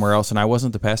church somewhere else and I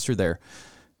wasn't the pastor there,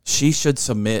 she should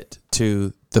submit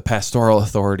to the pastoral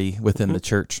authority within the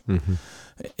church. Mm-hmm.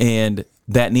 And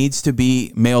that needs to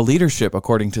be male leadership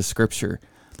according to Scripture.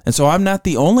 And so I'm not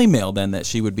the only male then that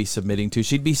she would be submitting to.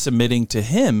 She'd be submitting to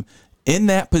him in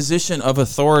that position of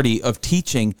authority, of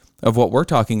teaching, of what we're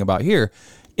talking about here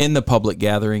in the public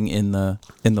gathering in the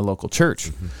local church.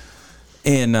 Mm-hmm.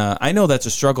 And I know that's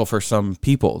a struggle for some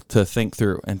people to think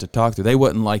through and to talk through. They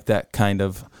wouldn't like that kind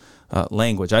of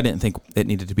language. I didn't think it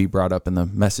needed to be brought up in the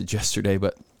message yesterday,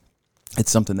 but it's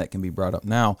something that can be brought up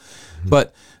now. Mm-hmm.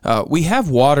 But we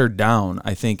have watered down,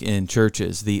 I think, in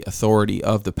churches, the authority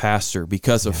of the pastor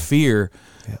because of fear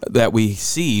that we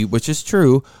see, which is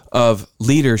true, of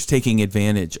leaders taking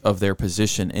advantage of their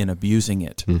position and abusing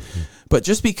it. Mm-hmm. But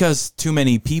just because too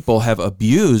many people have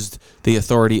abused the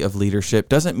authority of leadership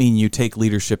doesn't mean you take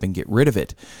leadership and get rid of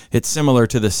it. It's similar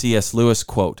to the C.S. Lewis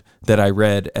quote that I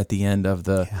read at the end of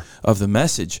the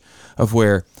message, of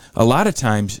where a lot of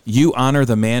times you honor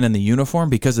the man in the uniform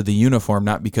because of the uniform,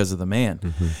 not because of the man.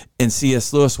 Mm-hmm. And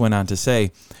C.S. Lewis went on to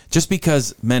say, just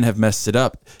because men have messed it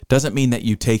up doesn't mean that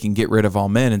you take and get rid of all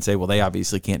men and say, well, they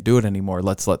obviously can't do it anymore.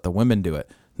 Let's let the women do it.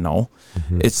 No,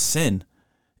 it's sin.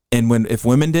 And if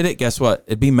women did it, guess what?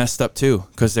 It'd be messed up too,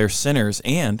 because they're sinners,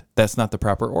 and that's not the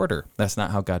proper order. That's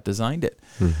not how God designed it.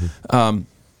 Mm-hmm.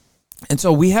 And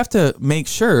so we have to make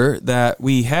sure that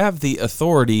we have the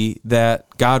authority that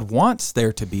God wants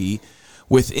there to be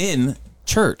within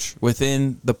church,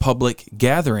 within the public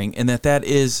gathering, and that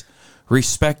is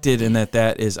respected and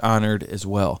that is honored as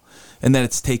well, and that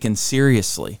it's taken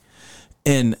seriously.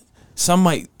 And some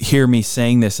might hear me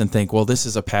saying this and think, well, this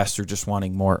is a pastor just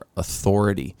wanting more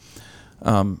authority.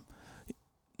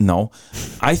 No,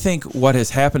 I think what has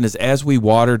happened is as we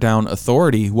water down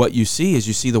authority, what you see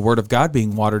is the word of God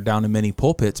being watered down in many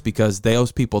pulpits because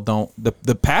those people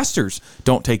the pastors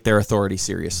don't take their authority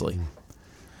seriously.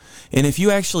 And if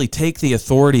you actually take the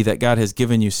authority that God has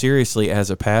given you seriously as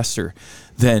a pastor,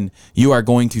 then you are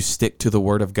going to stick to the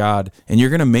word of God, and you're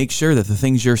going to make sure that the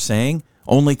things you're saying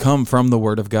only come from the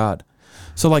word of God.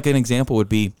 So like an example would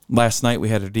be, last night we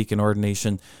had a deacon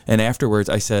ordination, and afterwards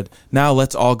I said, now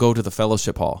let's all go to the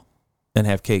fellowship hall and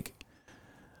have cake.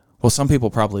 Well, some people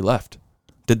probably left.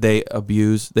 Did they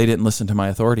abuse? They didn't listen to my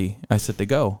authority. I said to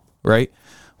go, right?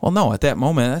 Well, no, at that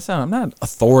moment, I'm not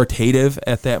authoritative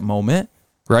at that moment,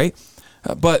 right?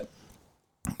 But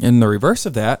in the reverse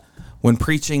of that, when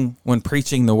preaching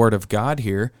the word of God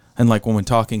here, and like when we're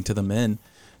talking to the men,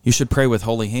 you should pray with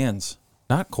holy hands,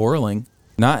 not quarreling,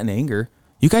 not in anger.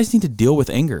 You guys need to deal with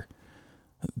anger.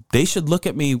 They should look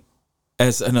at me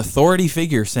as an authority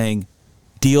figure saying,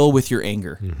 deal with your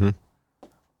anger. Mm-hmm.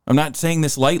 I'm not saying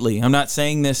this lightly. I'm not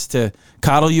saying this to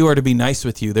coddle you or to be nice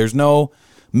with you. There's no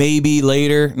maybe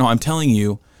later. No, I'm telling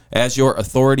you, as your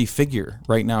authority figure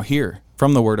right now here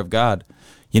from the word of God,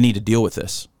 you need to deal with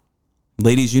this.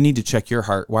 Ladies, you need to check your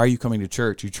heart. Why are you coming to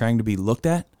church? Are you trying to be looked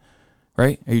at?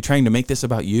 Right? Are you trying to make this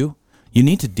about you? You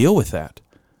need to deal with that.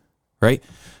 Right?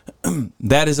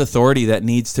 That is authority that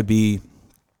needs to be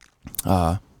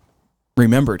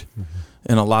remembered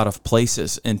in a lot of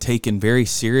places and taken very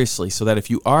seriously, so that if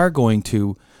you are going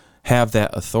to have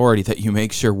that authority, that you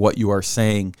make sure what you are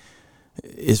saying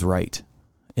is right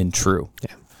and true.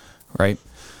 Yeah. Right?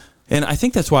 And I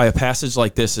think that's why a passage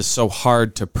like this is so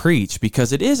hard to preach,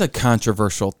 because it is a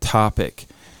controversial topic.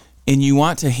 And you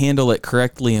want to handle it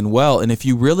correctly and well. And if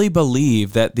you really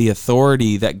believe that the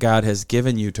authority that God has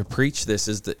given you to preach this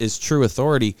is true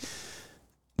authority,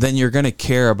 then you're going to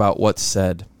care about what's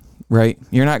said, right?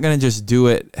 You're not going to just do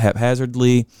it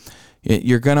haphazardly.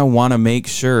 You're going to want to make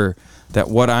sure that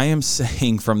what I am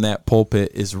saying from that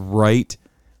pulpit is right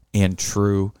and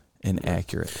true and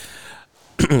accurate.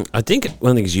 I think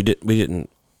one of the things it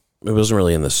wasn't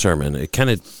really in the sermon. It kind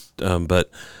of,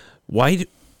 but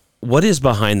what is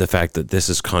behind the fact that this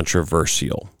is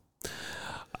controversial?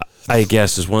 I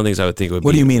guess is one of the things I would think would be.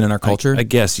 What do you mean in our culture? I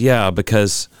guess, yeah,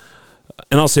 because,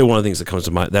 and I'll say one of the things that comes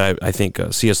to mind that I think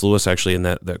C.S. Lewis actually in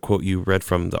that quote you read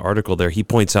from the article there, he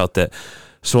points out that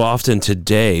so often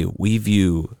today we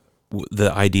view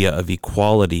the idea of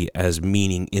equality as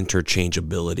meaning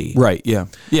interchangeability. Right, yeah.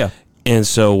 Yeah. And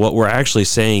so what we're actually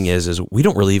saying is we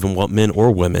don't really even want men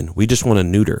or women. We just want to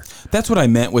neuter. That's what I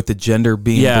meant with the gender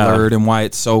being blurred, and why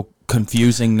it's so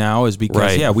confusing now is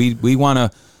because we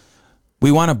want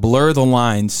to blur the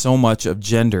lines so much of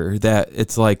gender that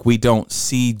it's like we don't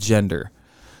see gender.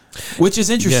 Which is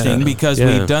interesting because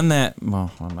we've done that.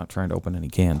 Well, I'm not trying to open any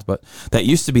cans, but that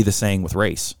used to be the saying with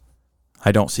race.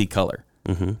 I don't see color.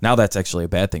 Mm-hmm. Now that's actually a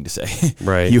bad thing to say.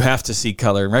 Right. You have to see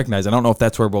color and recognize. I don't know if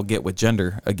that's where we'll get with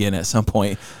gender again at some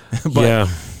point.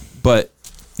 But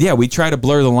we try to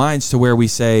blur the lines to where we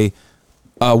say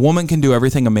a woman can do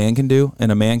everything a man can do,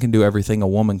 and a man can do everything a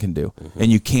woman can do. Mm-hmm.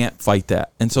 And you can't fight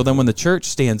that. And so then when the church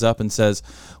stands up and says,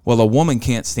 well, a woman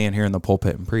can't stand here in the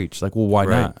pulpit and preach, like, well, why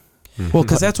not? Mm-hmm. Well,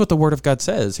 because that's what the word of God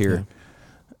says here. Yeah.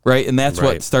 Right? And that's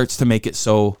what starts to make it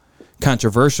so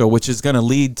controversial, which is going to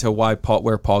lead to where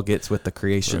Paul gets with the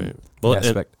creation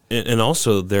aspect. And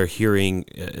also they're hearing,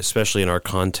 especially in our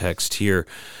context here,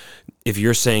 if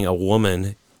you're saying a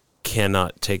woman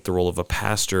cannot take the role of a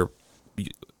pastor,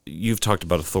 you've talked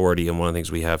about authority, and one of the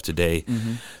things we have today,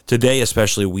 today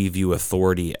especially, we view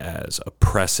authority as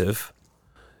oppressive,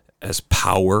 as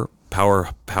powerful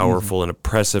and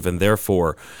oppressive, and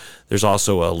therefore there's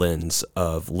also a lens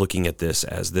of looking at this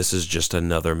as this is just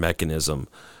another mechanism,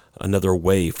 another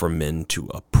way for men to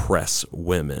oppress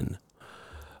women.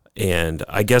 And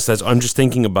I guess I'm just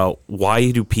thinking about why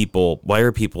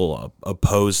are people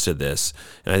opposed to this?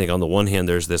 And I think on the one hand,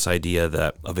 there's this idea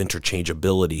of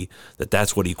interchangeability,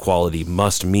 that's what equality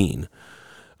must mean.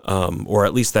 Or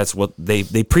at least that's what they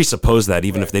presuppose that,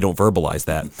 even if they don't verbalize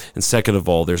that. And second of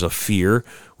all, there's a fear,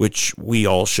 which we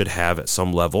all should have at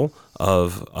some level,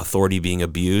 of authority being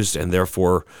abused. And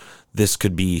therefore this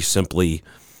could be simply,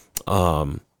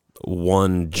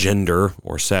 one gender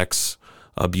or sex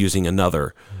abusing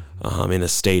another, in a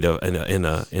state of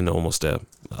in almost a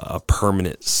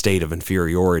permanent state of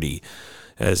inferiority,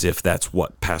 as if that's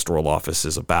what pastoral office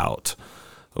is about.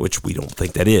 which we don't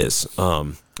think that is.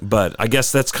 But I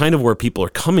guess that's kind of where people are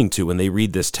coming to when they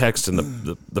read this text.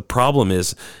 And the problem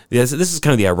is, this is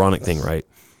kind of the ironic thing, right?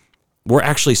 We're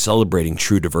actually celebrating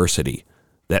true diversity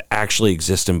that actually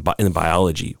exists in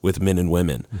biology with men and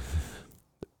women.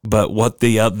 But what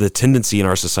the tendency in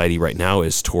our society right now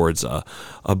is towards a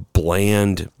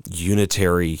bland,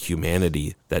 unitary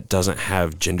humanity that doesn't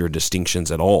have gender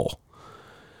distinctions at all.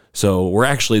 So we're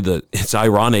actually it's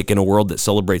ironic in a world that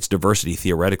celebrates diversity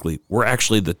theoretically. We're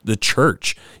actually the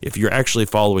church. If you're actually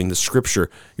following the scripture,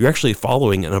 you're actually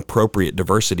following an appropriate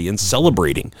diversity and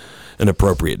celebrating an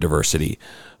appropriate diversity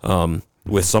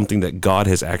with something that God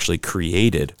has actually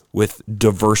created with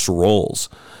diverse roles.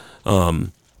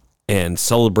 And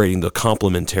celebrating the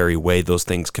complementary way those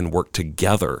things can work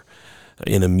together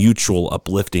in a mutual,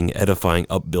 uplifting, edifying,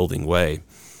 upbuilding way.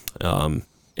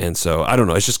 And so I don't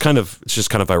know. It's just kind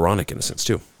of ironic in a sense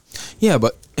too. Yeah,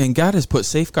 and God has put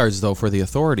safeguards though for the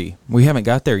authority. We haven't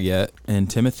got there yet in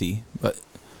Timothy, but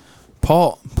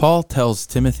Paul tells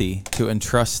Timothy to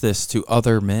entrust this to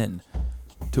other men,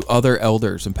 to other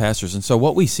elders and pastors. And so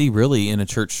what we see really in a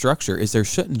church structure is there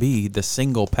shouldn't be the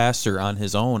single pastor on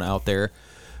his own out there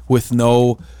with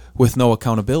no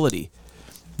accountability.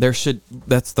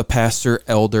 That's the pastor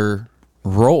elder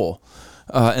role,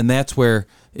 and that's where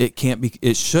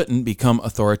it shouldn't become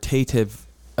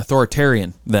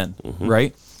authoritarian then,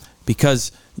 right?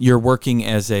 Because you're working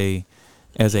as a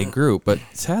group. But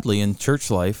sadly, in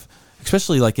church life,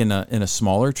 especially like in a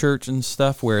smaller church and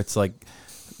stuff, where it's like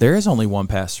there is only one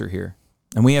pastor here,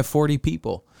 and we have 40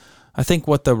 people. I think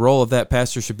what the role of that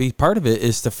pastor should be, part of it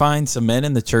is to find some men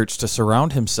in the church to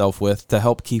surround himself with to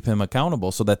help keep him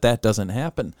accountable so that doesn't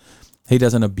happen. He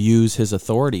doesn't abuse his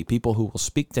authority, people who will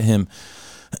speak to him.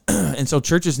 And so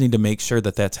churches need to make sure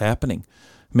that that's happening,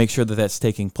 make sure that that's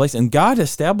taking place. And God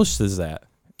establishes that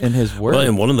in his word. Well,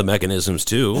 and one of the mechanisms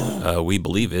too, we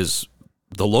believe, is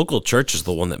the local church is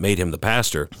the one that made him the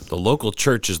pastor. The local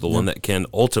church is the one that can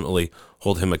ultimately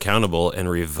hold him accountable and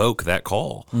revoke that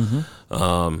call.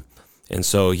 And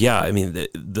so, yeah, I mean,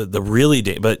 the really,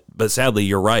 but sadly,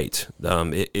 you're right.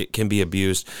 It can be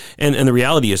abused. And the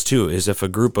reality is, too, is if a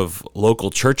group of local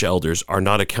church elders are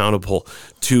not accountable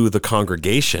to the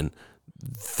congregation,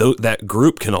 that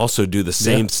group can also do the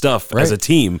same stuff as a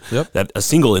team that a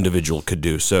single individual could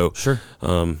do. So,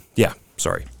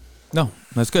 sorry. No,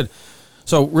 that's good.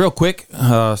 So real quick,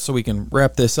 so we can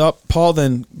wrap this up, Paul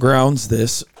then grounds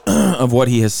this of what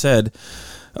he has said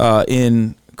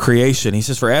in creation. He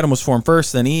says, for Adam was formed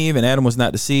first, then Eve, and Adam was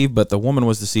not deceived, but the woman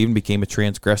was deceived and became a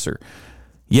transgressor.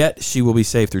 Yet she will be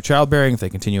saved through childbearing if they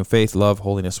continue in faith, love,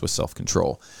 holiness, with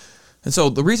self-control. And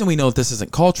so the reason we know that this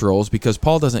isn't cultural is because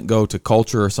Paul doesn't go to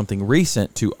culture or something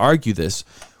recent to argue this.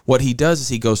 What he does is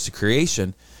he goes to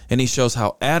creation, and he shows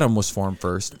how Adam was formed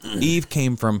first. Eve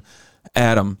came from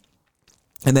Adam,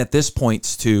 and that this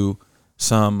points to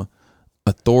some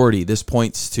authority. This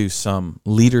points to some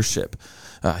leadership.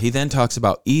 He then talks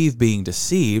about Eve being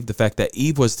deceived, the fact that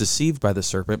Eve was deceived by the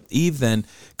serpent. Eve then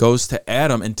goes to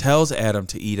Adam and tells Adam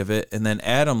to eat of it, and then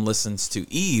Adam listens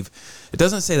to Eve. It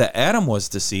doesn't say that Adam was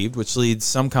deceived, which leads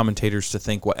some commentators to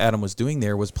think what Adam was doing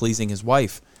there was pleasing his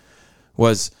wife.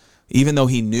 Even though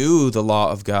he knew the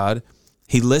law of God,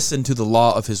 he listened to the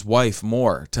law of his wife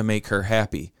more to make her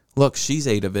happy. Look, she's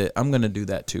ate of it. I'm going to do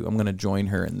that too. I'm going to join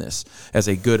her in this as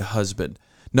a good husband,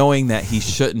 knowing that he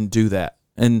shouldn't do that.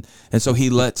 And so he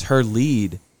lets her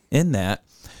lead in that.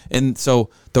 And so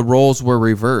the roles were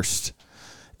reversed.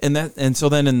 And so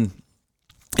then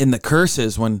in the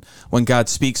curses, when God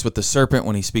speaks with the serpent,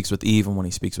 when he speaks with Eve, and when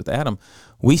he speaks with Adam,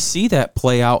 we see that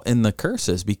play out in the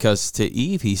curses, because to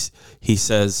Eve, he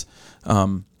says,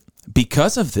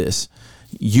 because of this,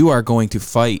 you are going to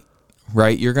fight,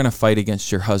 right? You're going to fight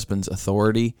against your husband's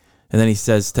authority. And then he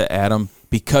says to Adam,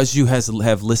 because you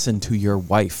have listened to your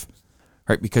wife,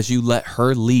 right? Because you let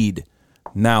her lead,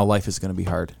 now life is going to be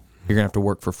hard. You're going to have to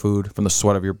work for food from the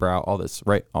sweat of your brow, all this,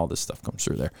 right? All this stuff comes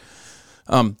through there.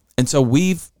 And so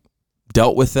we've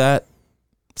dealt with that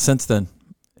since then.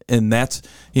 And that's,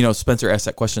 Spencer asked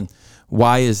that question,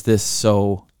 why is this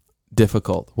so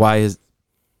difficult?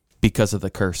 Because of the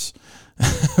curse,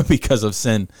 because of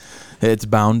sin. It's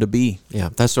bound to be. Yeah,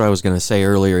 that's what I was going to say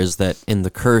earlier, is that in the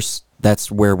curse,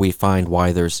 that's where we find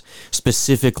why there's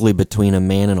specifically between a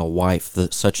man and a wife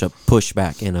such a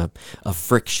pushback and a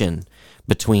friction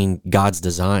between God's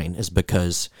design, is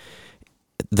because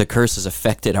the curse has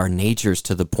affected our natures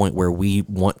to the point where we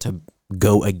want to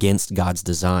go against God's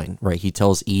design, right? He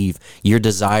tells Eve, your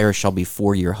desire shall be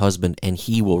for your husband and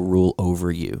he will rule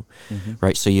over you,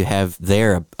 right? So you have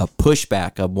there a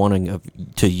pushback of wanting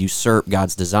to usurp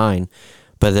God's design,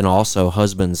 but then also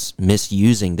husbands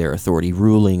misusing their authority,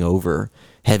 ruling over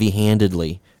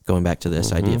heavy-handedly, going back to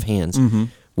this idea of hands,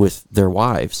 with their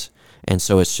wives. And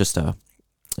so it's just the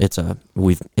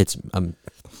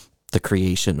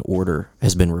creation order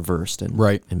has been reversed and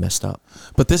Right. and messed up.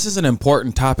 But this is an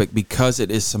important topic because it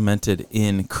is cemented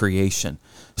in creation.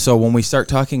 So when we start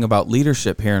talking about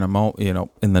leadership here in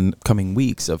in the coming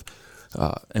weeks of,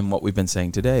 and what we've been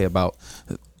saying today about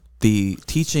the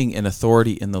teaching and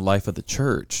authority in the life of the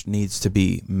church needs to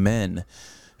be men.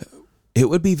 It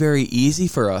would be very easy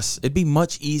for us. It'd be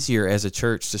much easier as a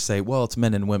church to say, well, it's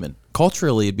men and women.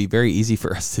 Culturally, it'd be very easy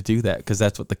for us to do that because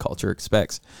that's what the culture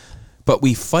expects. But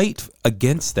we fight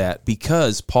against that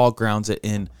because Paul grounds it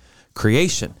in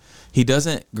creation. He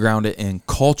doesn't ground it in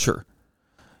culture.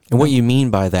 And what you mean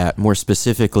by that, more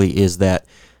specifically, is that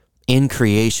in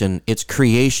creation, it's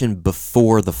creation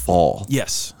before the fall.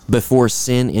 Yes. Before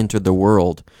sin entered the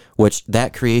world, which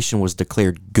that creation was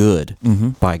declared good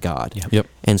by God. Yep.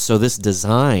 And so this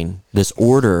design, this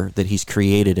order that he's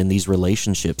created in these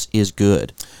relationships is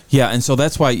good. Yeah, and so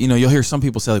that's why, you'll hear some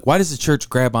people say, like, why does the church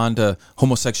grab onto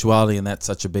homosexuality and that's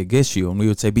such a big issue? And we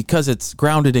would say, because it's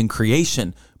grounded in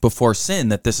creation before sin,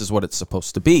 that this is what it's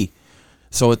supposed to be.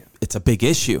 So it's a big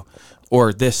issue.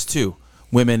 Or this, too,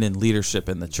 women in leadership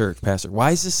in the church. Pastor,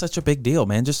 why is this such a big deal,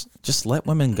 man? Just let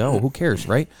women go. Who cares,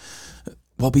 right?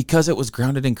 Well, because it was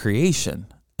grounded in creation.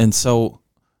 And so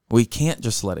we can't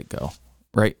just let it go,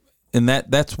 right? And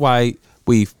that's why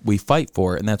we fight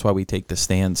for it, and that's why we take the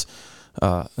stands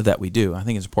that we do. I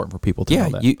think it's important for people to know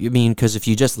that. You mean, because if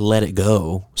you just let it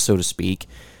go, so to speak,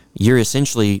 you're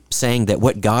essentially saying that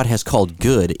what God has called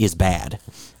good is bad,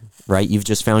 right? You've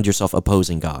just found yourself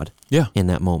opposing God in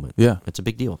that moment. Yeah. It's a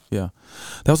big deal. Yeah.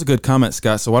 That was a good comment,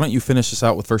 Scott. So why don't you finish us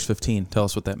out with verse 15? Tell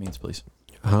us what that means, please.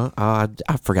 I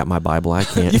forgot my Bible. I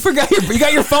can't. You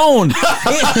got your phone.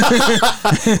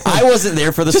 I wasn't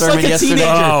there for the Just sermon like a yesterday.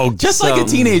 teenager. Just like a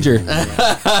teenager.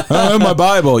 My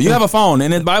Bible. You have a phone,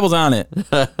 and the Bible's on it.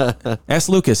 Ask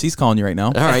Lucas. He's calling you right now.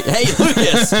 All right. Hey,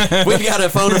 Lucas, we've got to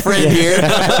phone a friend here.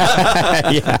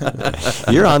 Yeah.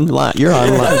 You're on live. You're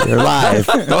live.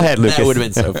 Go ahead, Lucas. That would have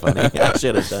been so funny. I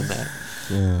should have done that.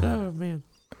 Oh, man.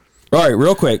 All right,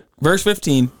 real quick. Verse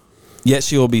 15. Yet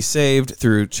she will be saved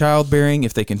through childbearing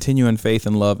if they continue in faith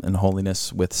and love and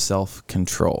holiness with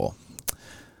self-control.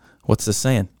 What's this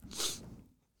saying?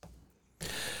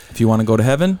 If you want to go to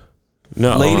heaven,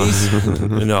 No, ladies?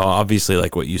 no, obviously,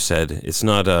 like what you said, it's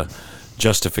not a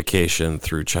justification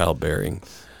through childbearing.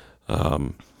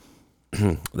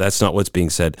 That's not what's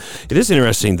being said. It is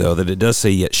interesting, though, that it does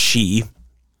say yet she,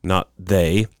 not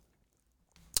they,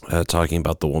 talking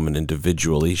about the woman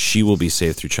individually. She will be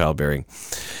saved through childbearing.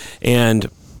 And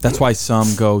That's why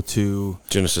some go to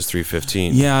Genesis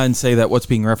 3:15. Yeah, and say that what's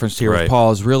being referenced here Right. with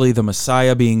Paul is really the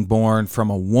Messiah being born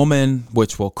from a woman,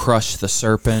 which will crush the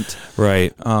serpent.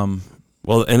 Right.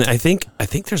 Well, and I think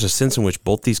there's a sense in which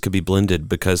both these could be blended,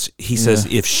 because he says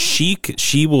if she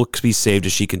will be saved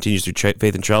as she continues through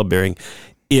faith and childbearing,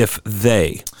 if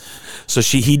they. So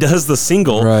he does the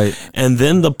single, Right. and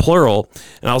then the plural.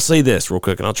 And I'll say this real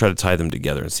quick, and I'll try to tie them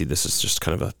together and see. This is just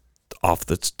kind of a off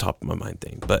the top of my mind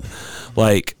thing, but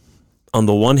like on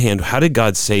the one hand, how did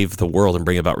God save the world and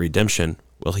bring about redemption?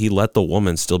 Well, he let the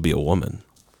woman still be a woman.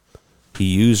 He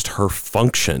used her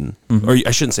function, or I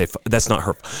shouldn't say that's not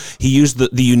her. He used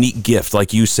the unique gift,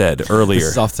 like you said earlier.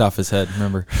 This is off the top of his head.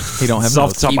 Remember, he don't have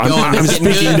Soft notes. top. I'm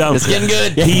speaking dumb. It's getting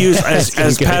good. He used,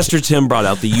 as Pastor Tim brought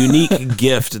out, the unique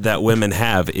gift that women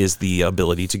have is the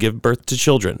ability to give birth to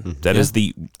children. That is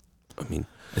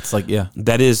It's like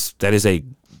that is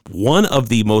one of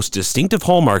the most distinctive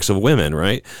hallmarks of women,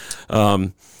 right?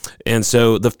 And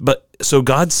so so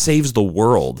God saves the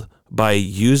world by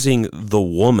using the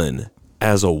woman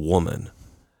as a woman,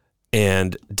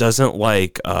 and doesn't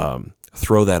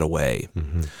throw that away.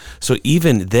 So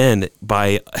even then,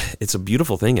 it's a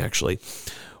beautiful thing actually.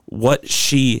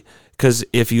 Because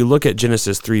if you look at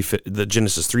Genesis 3, the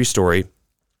Genesis 3 story,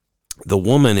 the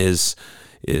woman is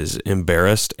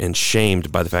embarrassed and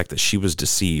shamed by the fact that she was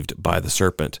deceived by the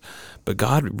serpent. But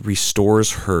God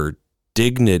restores her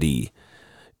dignity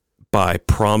by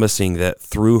promising that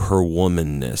through her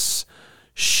womanness,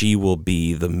 she will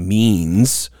be the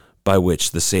means by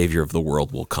which the Savior of the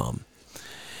world will come.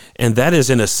 And that is,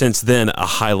 in a sense, then a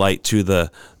highlight to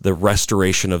the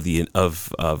restoration of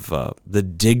the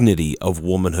dignity of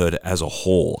womanhood as a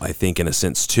whole. I think, in a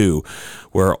sense, too,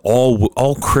 where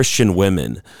all Christian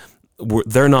women,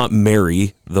 they're not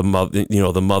Mary, the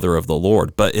mother of the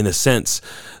Lord, but in a sense,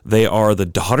 they are the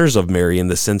daughters of Mary in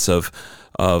the sense of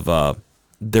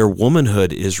their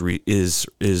womanhood is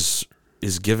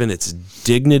given its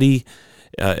dignity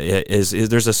is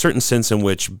there's a certain sense in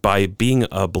which by being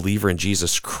a believer in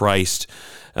Jesus Christ,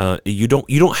 you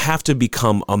don't have to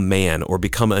become a man or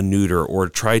become a neuter or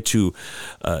try to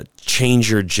change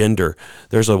your gender.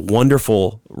 There's a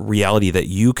wonderful reality that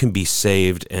you can be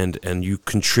saved and you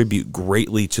contribute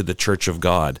greatly to the church of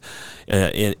God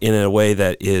in a way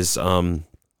that is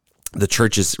the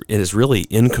church is really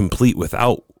incomplete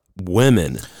without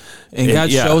women. And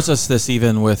God shows us this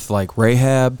even with like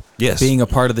Rahab being a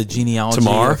part of the genealogy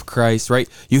of Christ, right?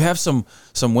 You have some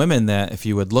women that if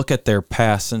you would look at their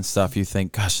past and stuff, you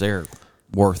think, gosh, they're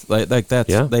worth like that's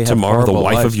they have Tamar, the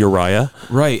wife of Uriah,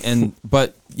 right?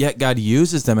 But yet God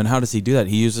uses them, and how does He do that?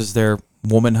 He uses their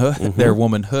womanhood,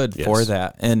 for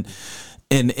that, and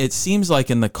it seems like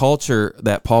in the culture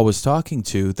that Paul was talking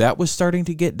to, that was starting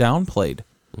to get downplayed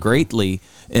greatly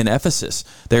in Ephesus.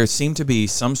 There seemed to be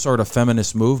some sort of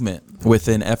feminist movement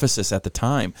within Ephesus at the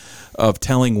time of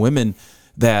telling women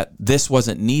that this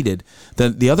wasn't needed.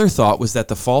 The other thought was that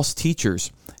the false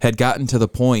teachers had gotten to the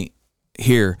point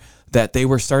here that they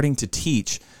were starting to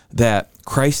teach that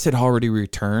Christ had already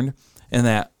returned and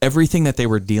that everything that they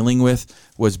were dealing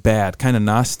with was bad, kind of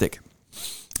Gnostic.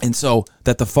 And so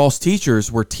that the false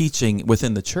teachers were teaching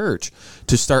within the church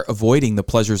to start avoiding the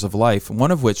pleasures of life, one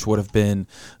of which would have been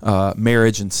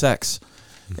marriage and sex,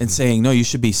 and saying, no, you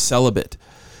should be celibate.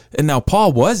 And now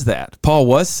Paul was that. Paul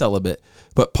was celibate.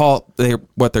 But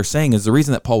what they're saying is the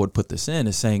reason that Paul would put this in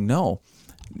is saying, no,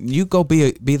 you go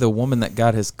be the woman that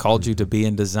God has called you to be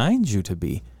and designed you to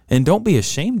be. And don't be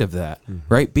ashamed of that,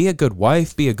 right? Be a good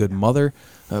wife, be a good mother,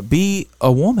 be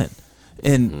a woman.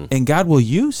 And God will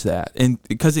use that, and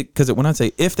because it went on to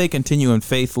say, if they continue in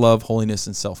faith, love, holiness,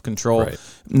 and self-control,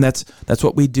 and that's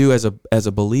what we do as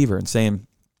a believer, and saying,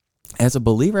 as a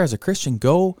believer, as a Christian,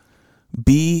 go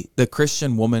be the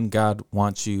Christian woman God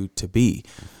wants you to be.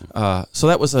 So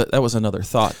that was another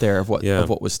thought there of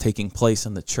what was taking place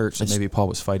in the church that maybe Paul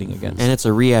was fighting against, and it's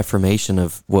a reaffirmation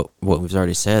of what we've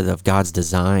already said of God's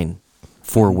design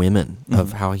for women,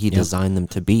 of how He designed them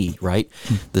to be. Right,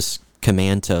 this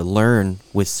command to learn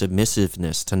with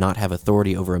submissiveness, to not have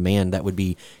authority over a man, that would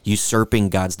be usurping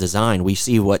God's design. We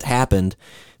see what happened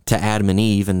to Adam and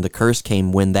Eve, and the curse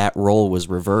came when that role was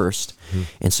reversed.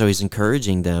 And so He's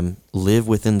encouraging them, live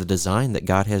within the design that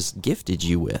God has gifted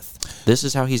you with. This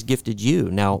is how He's gifted you.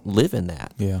 Now live in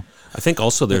that. Yeah. I think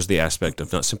also there's the aspect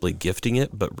of not simply gifting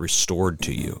it, but restored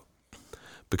to you.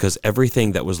 Because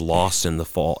everything that was lost in the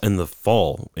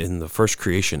first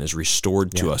creation is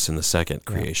restored to us in the second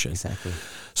creation. Exactly.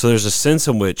 So there's a sense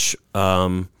in which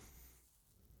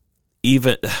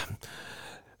even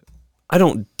I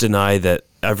don't deny that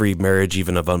every marriage,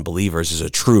 even of unbelievers, is a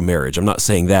true marriage. I'm not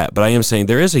saying that, but I am saying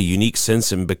there is a unique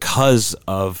sense in because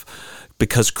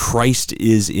Christ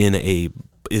is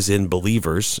in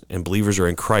believers, and believers are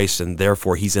in Christ, and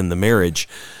therefore He's in the marriage.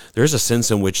 There's a sense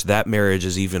in which that marriage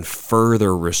is even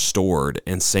further restored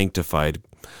and sanctified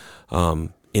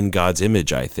in God's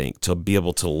image, I think, to be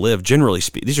able to live. Generally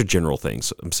speaking, these are general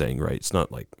things I'm saying, right? It's not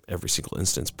like every single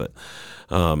instance, but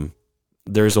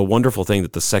there's a wonderful thing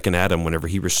that the second Adam, whenever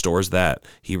he restores that,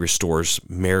 he restores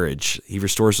marriage. He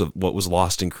restores what was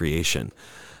lost in creation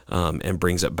and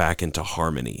brings it back into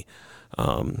harmony.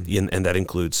 And that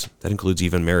includes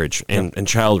even marriage and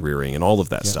child rearing and all of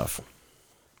that stuff.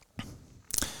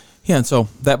 Yeah, and so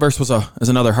that verse is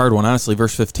another hard one. Honestly,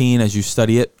 verse 15, as you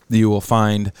study it, you will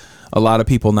find a lot of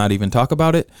people not even talk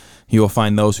about it. You will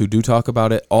find those who do talk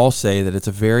about it all say that it's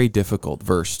a very difficult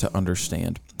verse to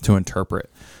understand, to interpret,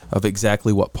 of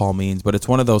exactly what Paul means. But it's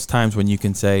one of those times when you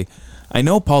can say, I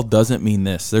know Paul doesn't mean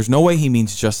this. There's no way he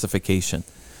means justification,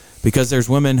 because there's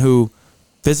women who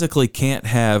physically can't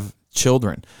have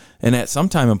children. And at some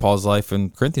time in Paul's life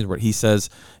in Corinthians, where he says,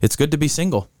 it's good to be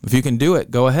single. If you can do it,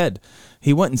 go ahead.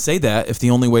 He wouldn't say that if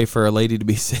the only way for a lady to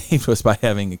be saved was by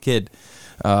having a kid.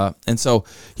 And so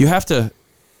you have to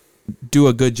do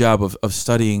a good job of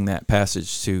studying that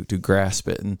passage to grasp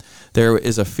it. And there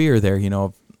is a fear there,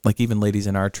 like even ladies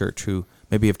in our church who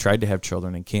maybe have tried to have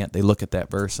children and can't. They look at that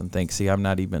verse and think, see, I'm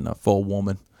not even a full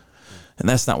woman. And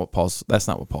that's not what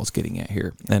Paul's getting at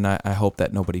here. And I hope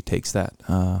that nobody takes that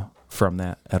from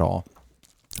that at all.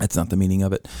 That's not the meaning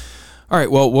of it. All right,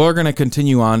 well, we're going to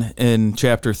continue on in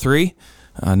chapter 3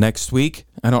 next week.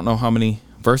 I don't know how many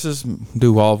verses,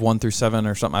 do all of 1 through 7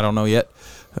 or something. I don't know yet.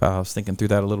 I was thinking through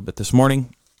that a little bit this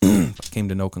morning. Came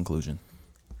to no conclusion.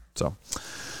 So,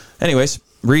 anyways,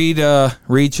 read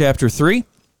chapter 3,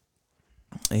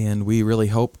 and we really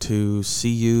hope to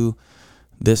see you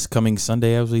this coming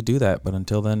Sunday as we do that. But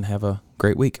until then, have a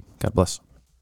great week. God bless.